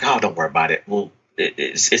he's like, oh, don't worry about it. Well,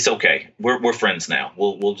 it's okay. We're friends now.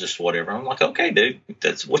 We'll just whatever. I'm like, okay, dude,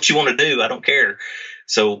 that's what you want to do. I don't care.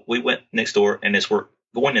 So we went next door, and as we're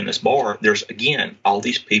going in this bar, there's again, all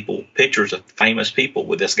these pictures of famous people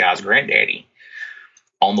with this guy's granddaddy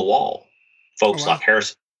on the wall. Folks like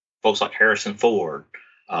Harrison Ford,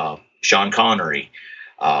 Sean Connery,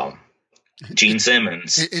 Gene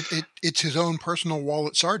Simmons. It's his own personal wall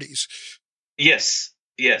at Sardi's. Yes.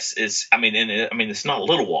 It's not a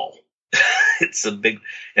little wall. It's a big.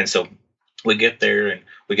 And so we get there, and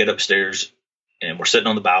we get upstairs, and we're sitting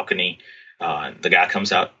on the balcony. The guy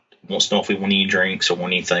comes out, wants to know if we want any drinks or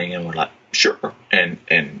want anything, and we're like, sure. And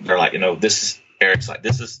they're like, Eric's like,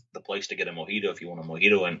 this is the place to get a mojito if you want a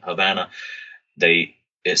mojito in Havana.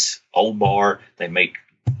 It's old bar. They make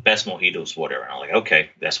best mojitos, whatever. And I'm like, okay,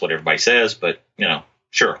 that's what everybody says, but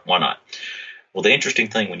sure, why not? Well, the interesting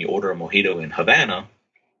thing when you order a mojito in Havana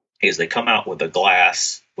is they come out with a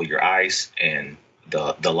glass with your ice and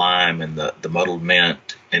the lime and the muddled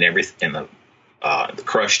mint and everything, and the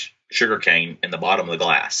crushed sugar cane in the bottom of the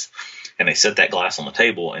glass. And they set that glass on the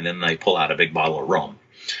table, and then they pull out a big bottle of rum,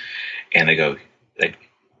 and they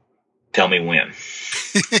tell me when.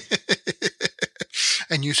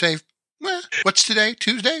 And you say, well, what's today?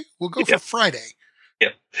 Tuesday? We'll go for Friday.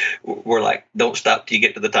 Yep. We're like, don't stop till you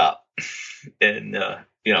get to the top. And,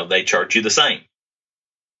 they charge you the same.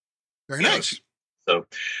 Very nice. So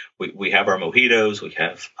we have our mojitos. We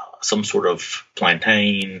have some sort of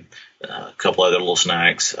plantain, a couple other little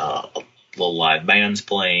snacks, little live bands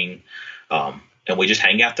playing. And we just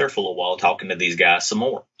hang out there for a little while talking to these guys some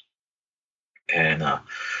more. And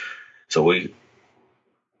so we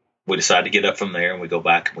we decide to get up from there, and we go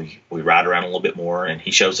back and we ride around a little bit more, and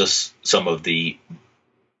he shows us some of the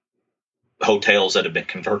hotels that have been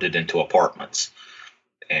converted into apartments.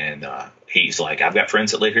 And he's like, I've got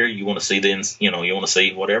friends that live here. You want to see them? You want to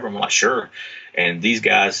see whatever? I'm like, sure. And these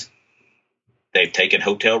guys, they've taken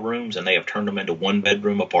hotel rooms and they have turned them into one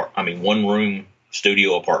room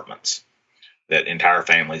studio apartments that entire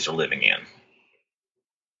families are living in.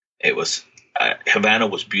 It was Havana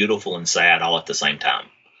was beautiful and sad all at the same time.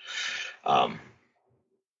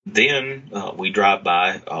 Then we drive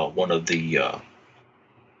by one of the.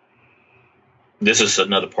 This is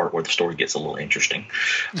another part where the story gets a little interesting.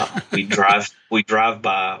 We drive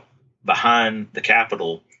by behind the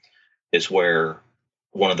Capitol is where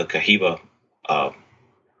one of the Cahiba.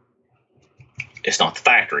 It's not the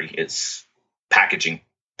factory; it's packaging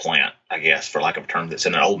plant, I guess, for lack of a term. That's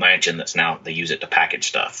in an old mansion that's now they use it to package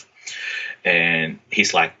stuff. And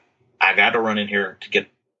he's like, I got to run in here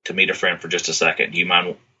to meet a friend for just a second. Do you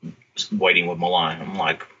mind waiting with my line? I'm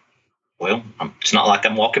like, well, it's not like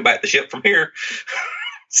I'm walking back the ship from here.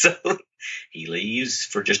 So he leaves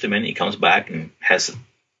for just a minute. He comes back and has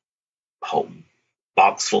a whole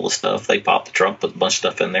box full of stuff. They pop the trunk, put a bunch of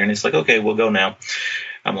stuff in there, and he's like, okay, we'll go now.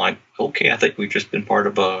 I'm like, okay, I think we've just been part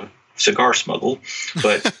of a cigar smuggle,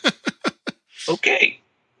 but okay.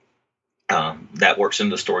 That works in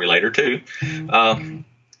the story later too.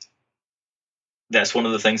 That's one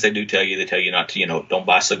of the things they do tell you. They tell you not to, don't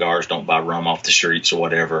buy cigars, don't buy rum off the streets or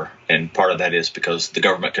whatever. And part of that is because the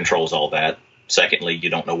government controls all that. Secondly, you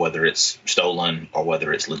don't know whether it's stolen or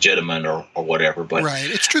whether it's legitimate or whatever. But right.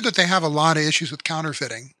 It's true that they have a lot of issues with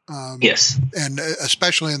counterfeiting. Yes. And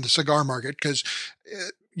especially in the cigar market, because,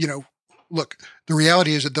 look, the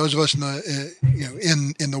reality is that those of us in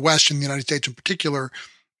the West, in the United States in particular,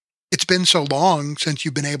 it's been so long since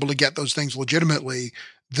you've been able to get those things legitimately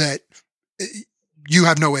that you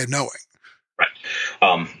have no way of knowing. Right.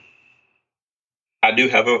 I do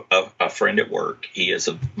have a friend at work. He is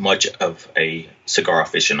much of a cigar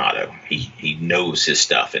aficionado. He knows his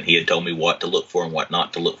stuff, and he had told me what to look for and what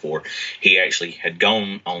not to look for. He actually had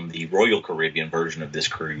gone on the Royal Caribbean version of this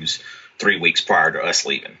cruise 3 weeks prior to us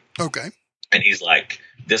leaving. Okay. And he's like,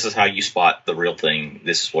 this is how you spot the real thing.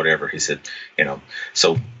 This is whatever. He said,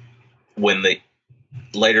 so when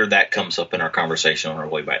later that comes up in our conversation on our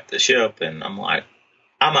way back to the ship, and I'm like,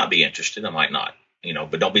 I might be interested, I might not,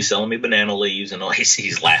 but don't be selling me banana leaves. And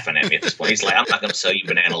he's laughing at me at this point. He's like, I'm not going to sell you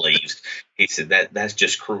banana leaves. He said that's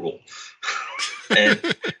just cruel.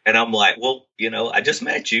 and I'm like, well, I just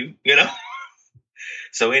met you,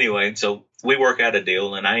 So anyway, so we work out a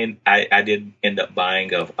deal, and I did end up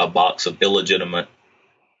buying a box of illegitimate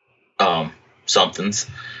somethings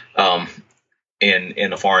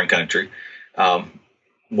in a foreign country.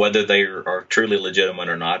 Whether they are truly legitimate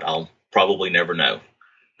or not, I'll probably never know.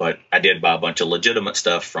 But I did buy a bunch of legitimate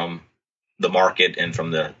stuff from the market and from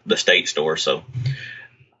the state store. So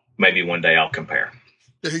maybe one day I'll compare.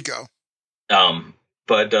 There you go.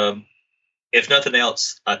 But if nothing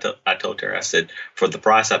else, I told her, I said, for the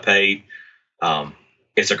price I paid,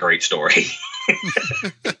 it's a great story.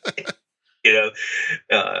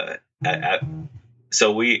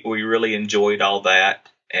 So we really enjoyed all that.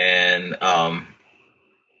 And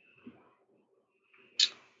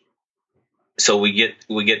so we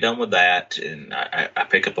get done with that, and I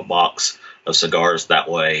pick up a box of cigars that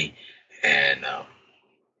way, and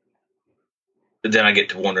then I get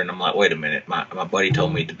to wondering, I'm like, wait a minute, my buddy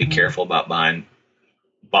told me to be careful about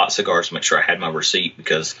bought cigars to make sure I had my receipt,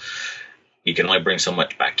 because you can only bring so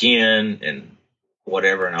much back in and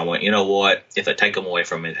whatever. And I went, you know what, if they take them away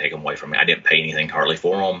from me, take them away from me. I didn't pay anything hardly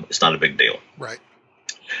for them. It's not a big deal. Right.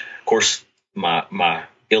 Of course, my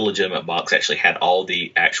illegitimate box actually had all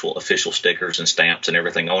the actual official stickers and stamps and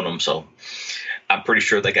everything on them. So I'm pretty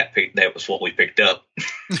sure they got picked. That was what we picked up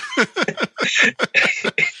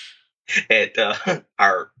at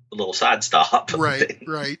our little side stop.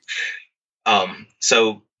 Right.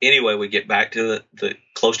 So anyway, we get back to the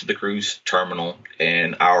close to the cruise terminal,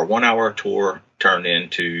 and our 1 hour tour turned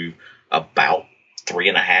into about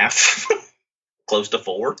 3.5, close to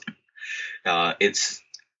 4. It's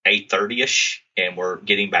 8:30ish, and we're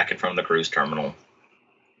getting back in front of the cruise terminal.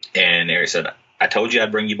 And Eric said, I told you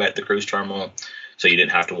I'd bring you back to the cruise terminal so you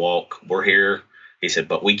didn't have to walk. We're here. He said,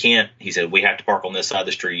 but we can't. He said, we have to park on this side of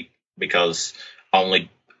the street because only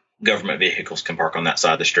government vehicles can park on that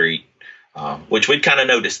side of the street, which we'd kind of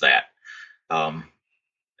noticed that.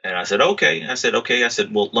 And I said, okay. I said,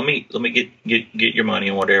 well, let me get your money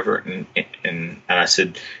and whatever. And I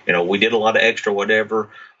said, we did a lot of extra whatever.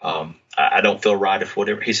 I don't feel right if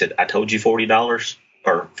whatever. He said, I told you $40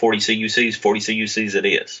 or 40 CUCs, 40 CUCs it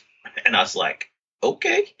is. And I was like,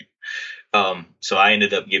 okay. So I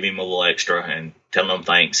ended up giving him a little extra and telling him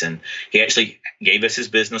thanks. And he actually gave us his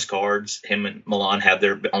business cards. Him and Milan have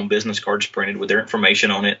their own business cards printed with their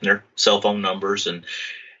information on it and their cell phone numbers. And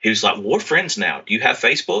he was like, well, we're friends now. Do you have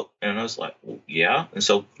Facebook? And I was like, well, yeah. And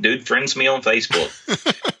so dude friends me on Facebook.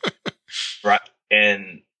 Right.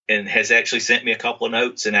 And has actually sent me a couple of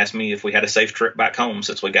notes and asked me if we had a safe trip back home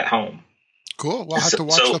since we got home. Cool. We'll have to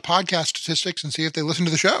watch the podcast statistics and see if they listen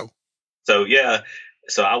to the show. So, yeah.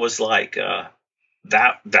 So I was like,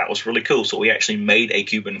 that was really cool. So we actually made a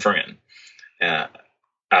Cuban friend.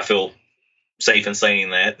 I feel safe in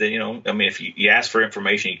saying that, you know, I mean, if you ask for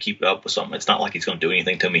information, you keep up with something. It's not like he's going to do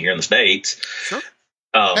anything to me here in the States. Sure.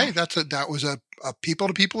 Hey, that was a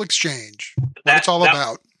people-to-people exchange. What it's all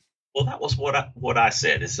about. Well, that was what I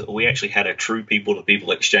said, is that we actually had a true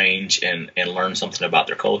people-to-people exchange and learned something about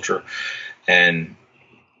their culture. And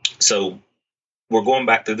so we're going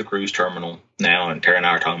back through the cruise terminal now, and Terry and I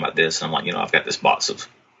are talking about this. And I'm like, you know, I've got this box of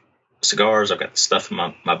cigars. I've got stuff in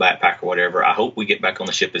my backpack or whatever. I hope we get back on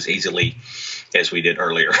the ship as easily as we did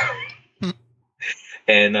earlier.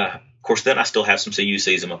 And, of course, then I still have some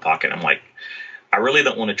CUCs in my pocket. I'm like, I really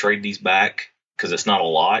don't want to trade these back because it's not a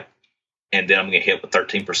lot. And then I'm going to get hit with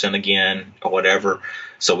 13% again or whatever.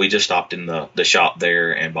 So we just stopped in the shop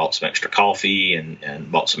there and bought some extra coffee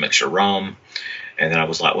and bought some extra rum. And then I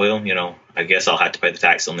was like, well, you know, I guess I'll have to pay the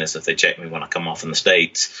tax on this if they check me when I come off in the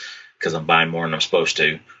States because I'm buying more than I'm supposed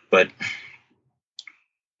to. But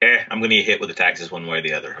I'm going to get hit with the taxes one way or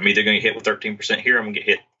the other. I'm either going to get hit with 13% here, or I'm going to get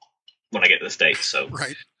hit when I get to the States. So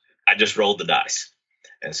right. I just rolled the dice.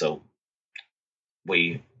 And so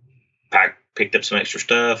we picked up some extra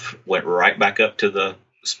stuff, went right back up to the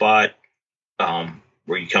spot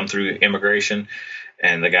where you come through immigration.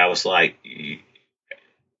 And the guy was like,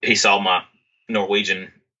 he saw my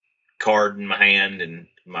Norwegian card in my hand and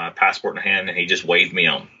my passport in hand, and he just waved me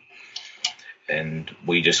on. And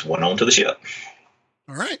we just went on to the ship.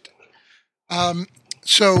 All right.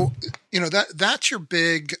 So, you know, that's your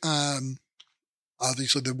big,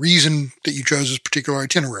 obviously the reason that you chose this particular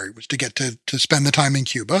itinerary was to get to spend the time in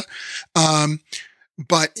Cuba.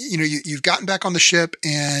 But, you know, you've gotten back on the ship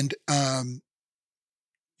and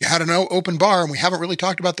you had an open bar, and we haven't really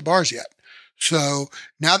talked about the bars yet. So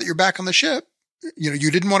now that you're back on the ship, you know, you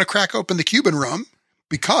didn't want to crack open the Cuban rum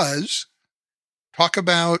because talk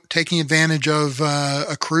about taking advantage of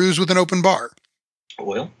a cruise with an open bar.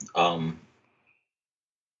 Well,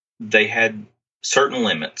 they had certain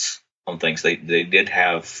limits on things. They did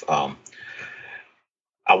have, I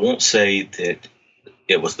won't say that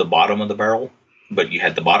it was the bottom of the barrel, but you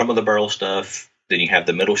had the bottom of the barrel stuff, then you have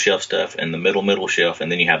the middle shelf stuff and the middle shelf,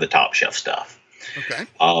 and then you have the top shelf stuff. Okay.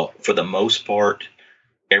 For the most part,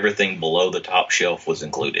 everything below the top shelf was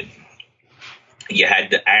included. You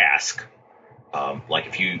had to ask, like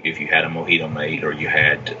if you had a mojito made or you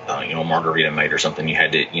had a margarita made or something, you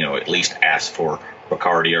had to at least ask for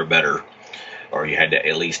Bacardi or better, or you had to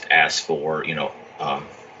at least ask for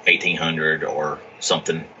 1800 or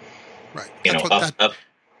something. Right.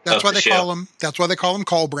 That's why they call them. That's why they call them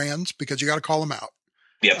call brands, because you got to call them out.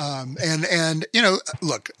 Yeah. And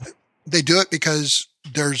look, they do it because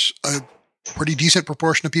there's a pretty decent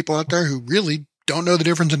proportion of people out there who really don't know the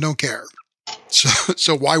difference and don't care.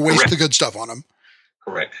 So why waste Correct. the good stuff on them?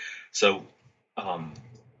 Correct. So,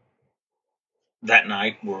 that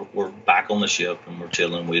night we're back on the ship and we're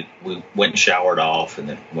chilling. We went and showered off and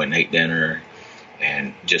then went and ate dinner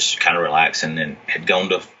and just kind of relaxed, and then had gone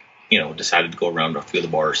to, decided to go around to a few of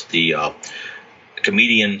the bars. The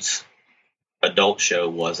comedian's adult show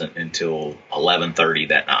wasn't until 11:30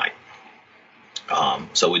 that night.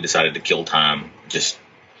 So we decided to kill time just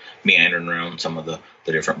meandering around some of the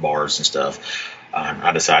different bars and stuff.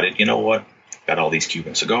 I decided, you know what? Got all these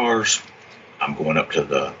Cuban cigars. I'm going up to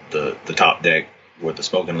the top deck where the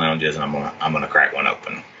smoking lounge is, and I'm gonna crack one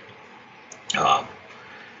open.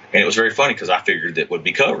 And it was very funny because I figured it would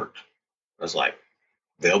be covered. I was like,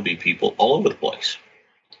 there'll be people all over the place.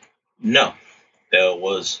 No, there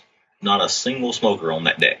was not a single smoker on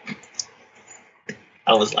that deck.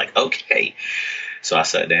 I was like, okay. So I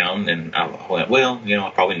sat down and I went, well,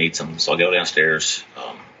 I probably need some. So I go downstairs,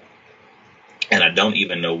 and I don't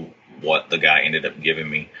even know what the guy ended up giving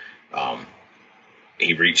me.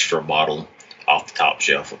 He reached for a bottle off the top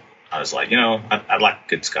shelf. I was like, I'd like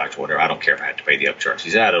good scotch or whatever. I don't care if I have to pay the upcharge. He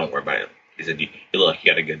said, don't worry about it. He said, look,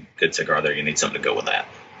 you got a good cigar there. You need something to go with that.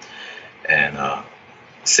 And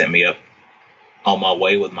sent me up on my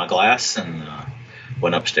way with my glass, and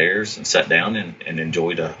went upstairs and sat down and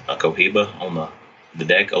enjoyed a cohiba on the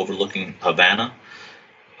deck overlooking Havana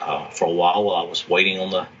for a while I was waiting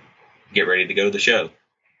on get ready to go to the show.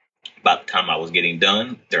 by the time I was getting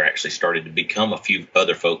done, there actually started to become a few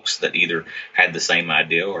other folks that either had the same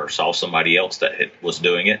idea or saw somebody else that was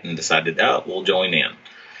doing it and decided, oh, we'll join in.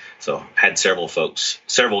 So had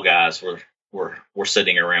several guys were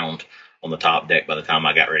sitting around on the top deck by the time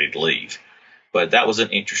I got ready to leave. But that was an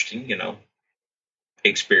interesting,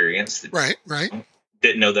 experience. Right.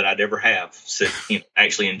 Didn't know that I'd ever have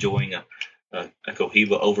actually enjoying a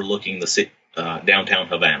cohiba overlooking the downtown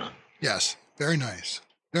Havana. Yes, very nice.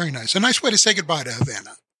 Very nice. A nice way to say goodbye to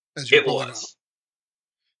Havana. As you're pulling up.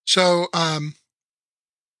 So,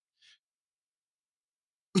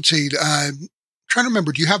 let's see. Trying to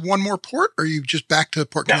remember. Do you have one more port, or are you just back to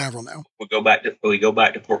Port Canaveral now? We go back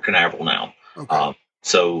to Port Canaveral now. Okay.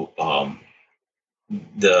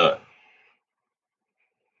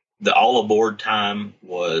 The all aboard time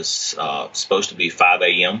was supposed to be 5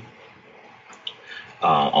 a.m.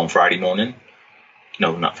 On Friday morning.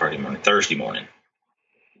 No, not Friday morning. Thursday morning.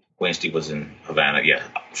 Wednesday was in Havana. Yeah,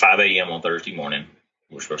 5 a.m. on Thursday morning.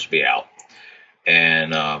 We're supposed to be out.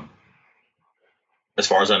 And as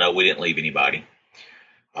far as I know, we didn't leave anybody.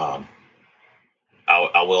 I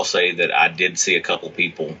will say that I did see a couple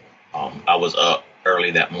people. I was up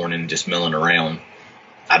early that morning just milling around.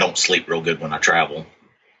 I don't sleep real good when I travel.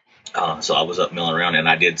 So I was up milling around, and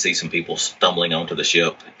I did see some people stumbling onto the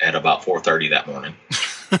ship at about 4:30 that morning.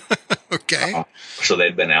 Okay. So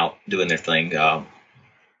they'd been out doing their thing.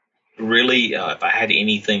 Really, if I had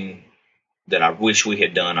anything that I wish we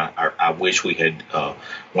had done, I wish we had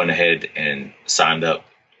went ahead and signed up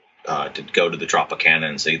to go to the Tropicana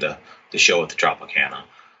and see the show at the Tropicana.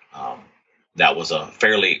 That was a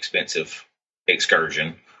fairly expensive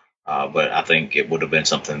excursion, but I think it would have been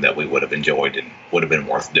something that we would have enjoyed and would have been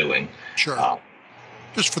worth doing. Sure.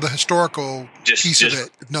 Just for the historical piece of it,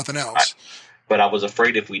 if nothing else. But I was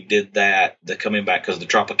afraid if we did that, coming back, because the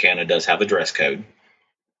Tropicana does have a dress code,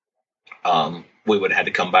 we would have had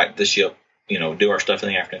to come back to the ship, do our stuff in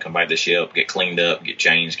the afternoon, come back to the ship, get cleaned up, get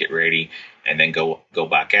changed, get ready, and then go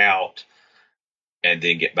back out, and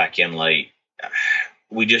then get back in late.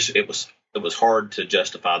 It was hard to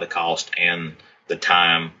justify the cost and the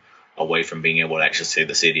time away from being able to actually see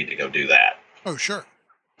the city to go do that. Oh, sure.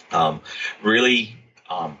 Really,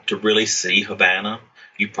 to really see Havana,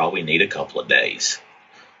 you probably need a couple of days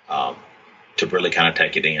to really kind of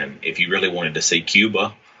take it in. If you really wanted to see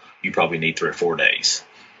Cuba, you probably need 3 or 4 days,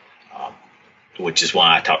 which is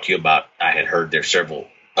why I talked to you about, I had heard there's several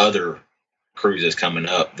other cruises coming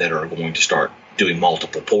up that are going to start doing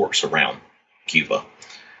multiple ports around Cuba.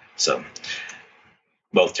 So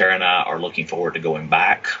both Tara and I are looking forward to going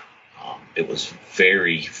back. It was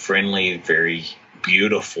very friendly, very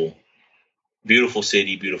beautiful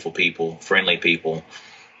city, beautiful people, friendly people.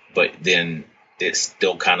 But then it's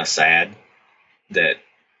still kind of sad that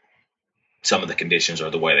some of the conditions are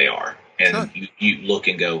the way they are. And sure. you look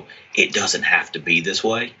and go, it doesn't have to be this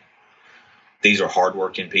way. These are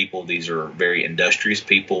hardworking people. These are very industrious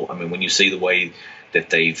people. I mean, when you see the way that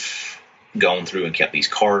they've gone through and kept these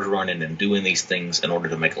cars running and doing these things in order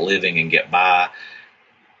to make a living and get by,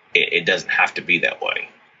 it doesn't have to be that way.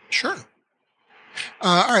 Sure.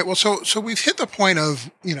 All right. Well, so we've hit the point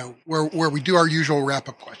of, where we do our usual wrap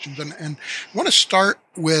up questions, and I want to start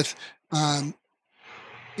with, this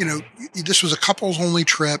was a couples only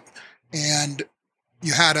trip, and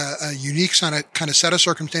you had a unique kind of set of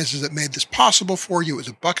circumstances that made this possible for you. It was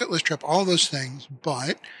a bucket list trip, all those things.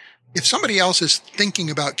 But if somebody else is thinking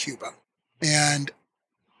about Cuba and,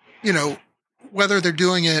 whether they're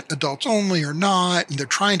doing it adults only or not, and they're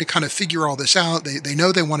trying to kind of figure all this out, they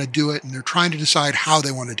know they want to do it, and they're trying to decide how they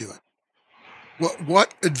want to do it.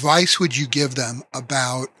 What advice would you give them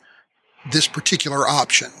about this particular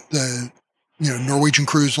option? The, Norwegian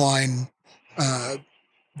Cruise Line,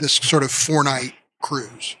 this sort of 4-night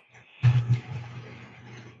cruise. I'm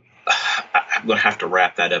going to have to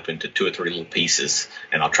wrap that up into 2 or 3 little pieces,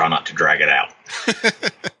 and I'll try not to drag it out.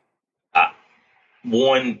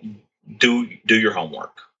 One, do your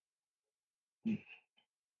homework.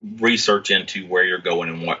 Research into where you're going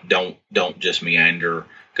and what. Don't just meander.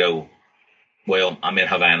 Go, well, I'm in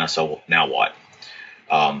Havana, so now what?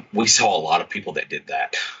 We saw a lot of people that did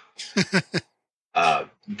that.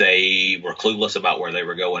 They were clueless about where they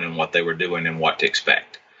were going and what they were doing and what to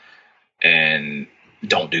expect. And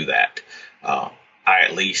don't do that. I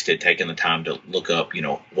at least had taken the time to look up,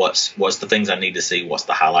 what's the things I need to see, what's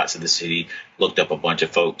the highlights of the city, looked up a bunch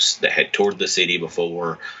of folks that had toured the city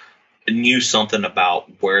before, knew something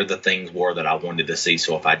about where the things were that I wanted to see.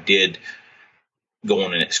 So if I did go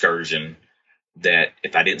on an excursion, that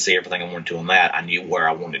if I didn't see everything I wanted to on that, I knew where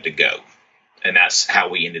I wanted to go. And that's how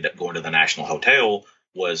we ended up going to the National Hotel.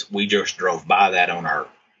 Was we just drove by that on our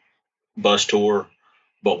bus tour,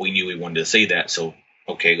 but we knew we wanted to see that. So,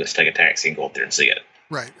 okay, let's take a taxi and go up there and see it.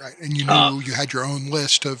 Right. And you knew you had your own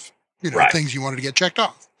list of, right. things you wanted to get checked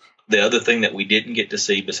off. The other thing that we didn't get to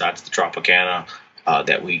see besides the Tropicana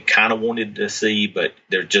that we kind of wanted to see, but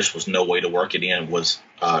there just was no way to work it in, was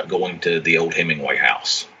going to the old Hemingway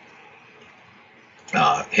house.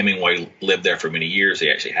 Hemingway lived there for many years. He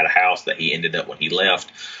actually had a house that he ended up, when he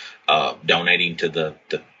left, donating to the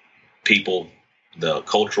people. The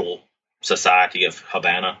Cultural Society of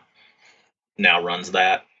Havana now runs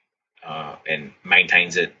that and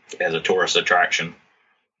maintains it as a tourist attraction.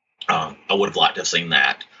 I would have liked to have seen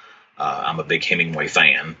that. I'm a big Hemingway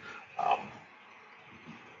fan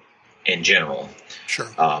in general. Sure.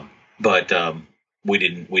 But we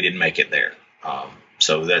didn't make it there.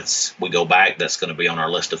 So we go back. That's going to be on our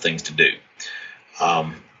list of things to do.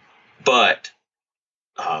 But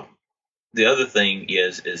the other thing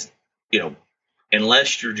is,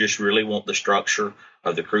 unless you just really want the structure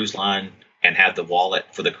of the cruise line and have the wallet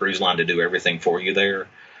for the cruise line to do everything for you there,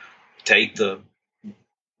 take the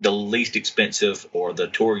least expensive or the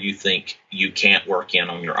tour you think you can't work in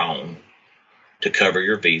on your own to cover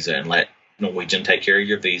your visa, and let Norwegian take care of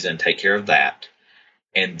your visa and take care of that.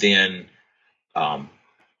 And then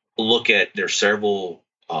look at, there's several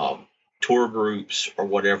tour groups or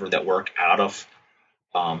whatever that work out of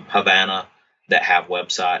Havana that have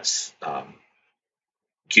websites.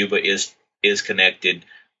 Cuba is connected.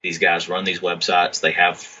 These guys run these websites. They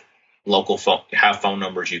have local phone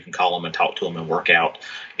numbers. You can call them and talk to them and work out,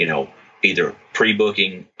 either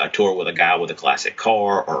pre-booking a tour with a guy with a classic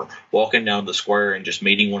car, or walking down the square and just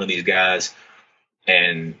meeting one of these guys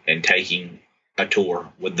and taking a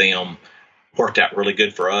tour with them. Worked out really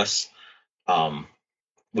good for us.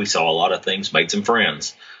 We saw a lot of things, made some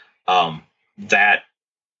friends. That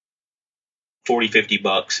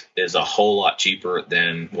 $40-$50 is a whole lot cheaper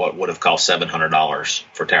than what would have cost $700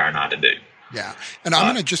 for Tara and I to do. Yeah. And I'm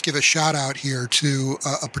going to just give a shout out here to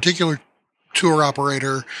a particular tour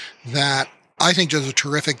operator that I think does a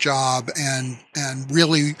terrific job. And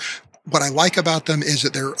really what I like about them is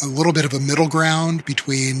that they're a little bit of a middle ground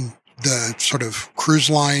between the sort of cruise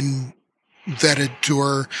line vetted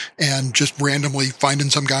tour and just randomly finding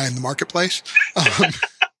some guy in the marketplace.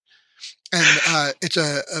 And it's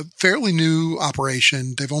a fairly new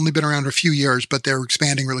operation. They've only been around a few years, but they're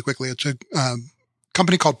expanding really quickly. It's a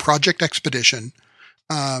company called Project Expedition,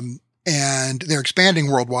 and they're expanding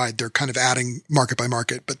worldwide. They're kind of adding market by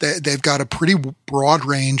market, but they've got a pretty broad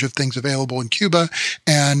range of things available in Cuba,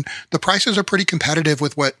 and the prices are pretty competitive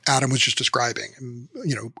with what Adam was just describing. And,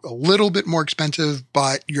 a little bit more expensive,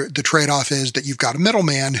 but the trade-off is that you've got a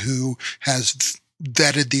middleman who has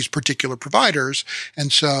vetted these particular providers.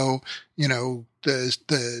 And so,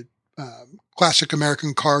 the classic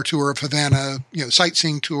American car tour of Havana,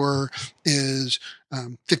 sightseeing tour is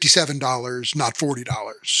 $57, not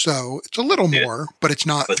 $40. So it's a little more, but it's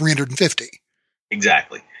not $350.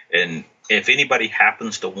 Exactly. And if anybody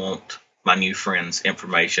happens to want my new friend's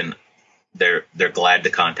information, they're glad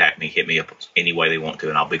to contact me, hit me up any way they want to,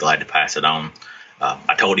 and I'll be glad to pass it on.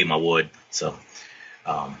 I told him I would. So,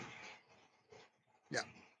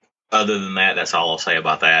 other than that, that's all I'll say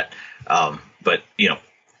about that. But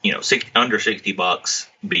under $60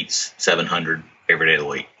 beats 700 every day of the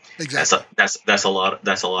week. Exactly. That's a lot.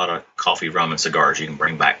 That's a lot of coffee, rum, and cigars you can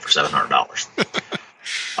bring back for $700.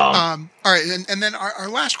 All right, and then our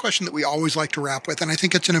last question that we always like to wrap with, and I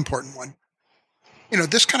think it's an important one.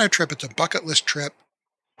 This kind of trip, it's a bucket list trip.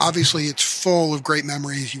 Obviously, it's full of great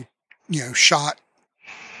memories. You shot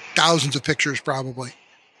thousands of pictures, probably.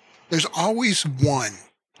 There's always one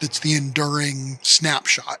that's the enduring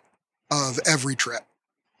snapshot of every trip.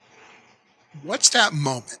 What's that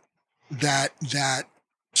moment, that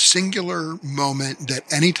singular moment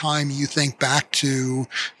that anytime you think back to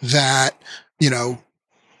that,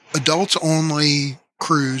 adults only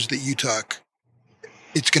cruise that you took,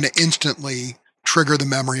 it's going to instantly trigger the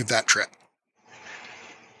memory of that trip?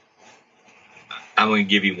 I'm going to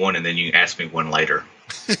give you one, and then you can ask me one later.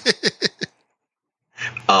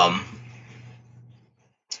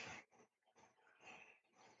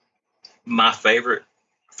 My favorite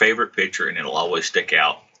picture, and it'll always stick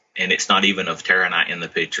out, and it's not even of Tara and I in the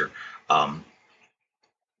picture.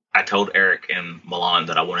 I told Eric and Milan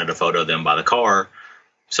that I wanted a photo of them by the car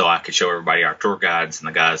so I could show everybody, our tour guides and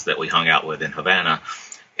the guys that we hung out with in Havana.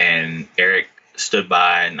 And Eric stood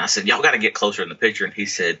by, and I said, "Y'all got to get closer in the picture." And he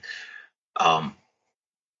said,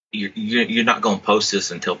 "You're not going to post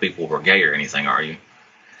this and tell people we're gay or anything, are you?"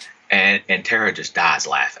 And Tara just dies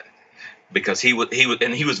laughing, because he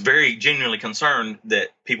was very genuinely concerned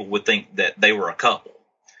that people would think that they were a couple.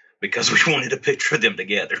 because we wanted a picture of them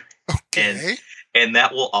together. Okay. And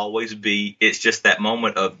that will always be, it's just that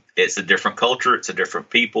moment of, it's a different culture, it's a different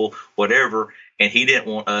people, whatever. And he didn't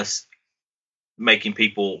want us making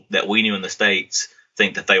people that we knew in the States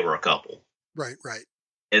think that they were a couple. Right, right.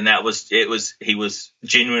 And he was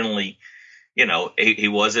genuinely, he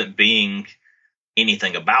wasn't being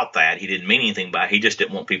anything about that. He didn't mean anything by it. He just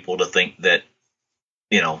didn't want people to think that,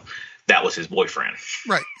 that was his boyfriend.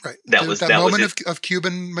 Right, right. That was moment of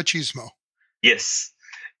Cuban machismo. Yes.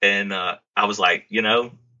 And I was like, you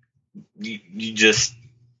just,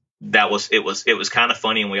 it was kind of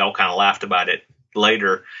funny, and we all kind of laughed about it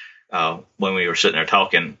later when we were sitting there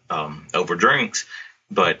talking over drinks.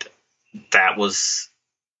 But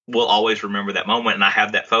we'll always remember that moment. And I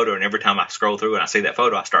have that photo, and every time I scroll through and I see that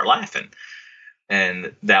photo, I start laughing.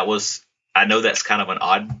 And I know that's kind of an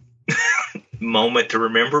odd moment to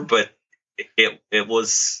remember, but it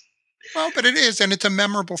was. Well, but it is, and it's a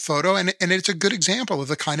memorable photo, and it's a good example of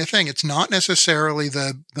the kind of thing. It's not necessarily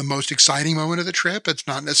the most exciting moment of the trip. It's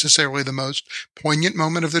not necessarily the most poignant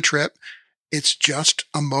moment of the trip. It's just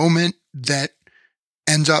a moment that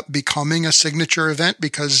ends up becoming a signature event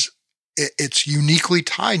because it's uniquely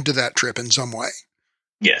tied to that trip in some way.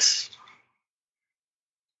 Yes.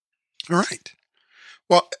 All right.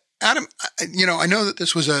 Well, Adam, I know that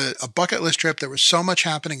this was a bucket list trip. There was so much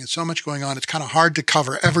happening and so much going on. It's kind of hard to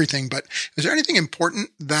cover everything, but is there anything important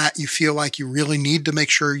that you feel like you really need to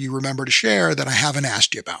make sure you remember to share that I haven't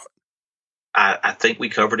asked you about? I think we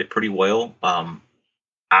covered it pretty well.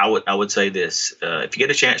 I would say this, if you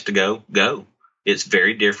get a chance to go. It's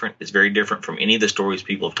very different. It's very different from any of the stories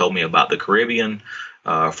people have told me about the Caribbean,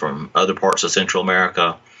 from other parts of Central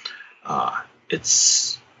America.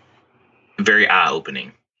 It's very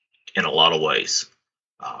eye-opening in a lot of ways.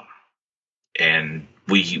 And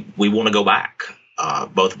we want to go back.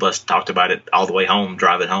 Both of us talked about it all the way home,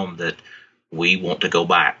 driving home, that we want to go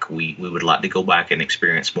back. We would like to go back and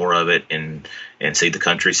experience more of it and see the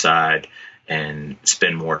countryside and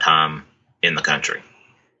spend more time in the country.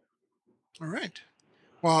 All right.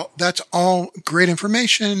 Well, that's all great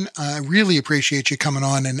information. I really appreciate you coming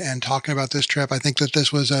on and talking about this trip. I think that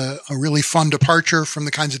this was a really fun departure from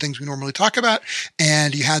the kinds of things we normally talk about,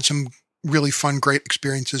 and you had some really fun, great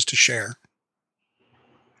experiences to share.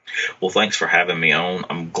 Well, thanks for having me on.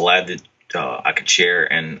 I'm glad that I could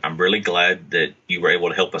share, and I'm really glad that you were able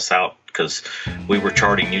to help us out, because we were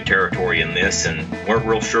charting new territory in this and weren't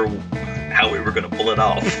real sure how we were going to pull it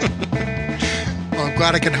off. Well, I'm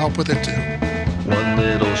glad I could help with it too. One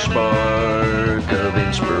little spark of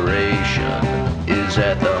inspiration is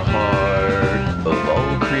at the heart of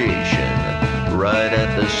all creation, right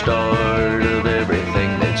at the start of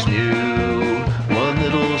everything that's new. One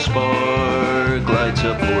little spark lights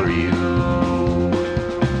up for you.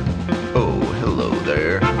 Oh, hello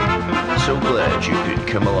there. So glad you could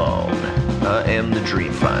come along. I am the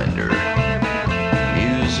Dream Finder.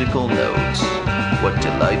 Musical notes, what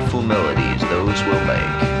delightful melodies those will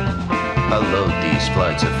make. I love these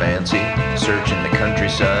flights of fancy, searching the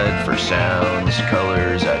countryside for sounds,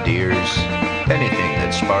 colors, ideas, anything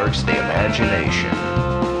that sparks the imagination.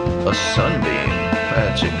 A sunbeam,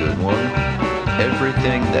 that's a good one.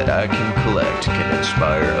 Everything that I can collect can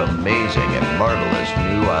inspire amazing and marvelous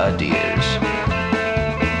new ideas.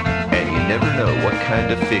 And you never know what kind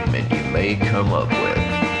of figment you may come up with.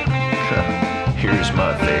 Here's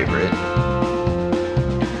my favorite.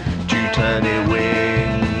 Two tiny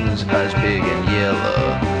wings, eyes big and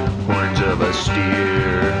yellow, horns of a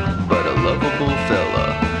steer, but a lovable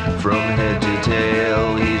fella. From head to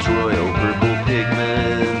tail, he's royal purple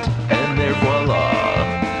pigment, and there voila,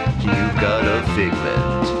 you've got a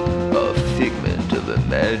figment of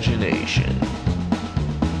imagination.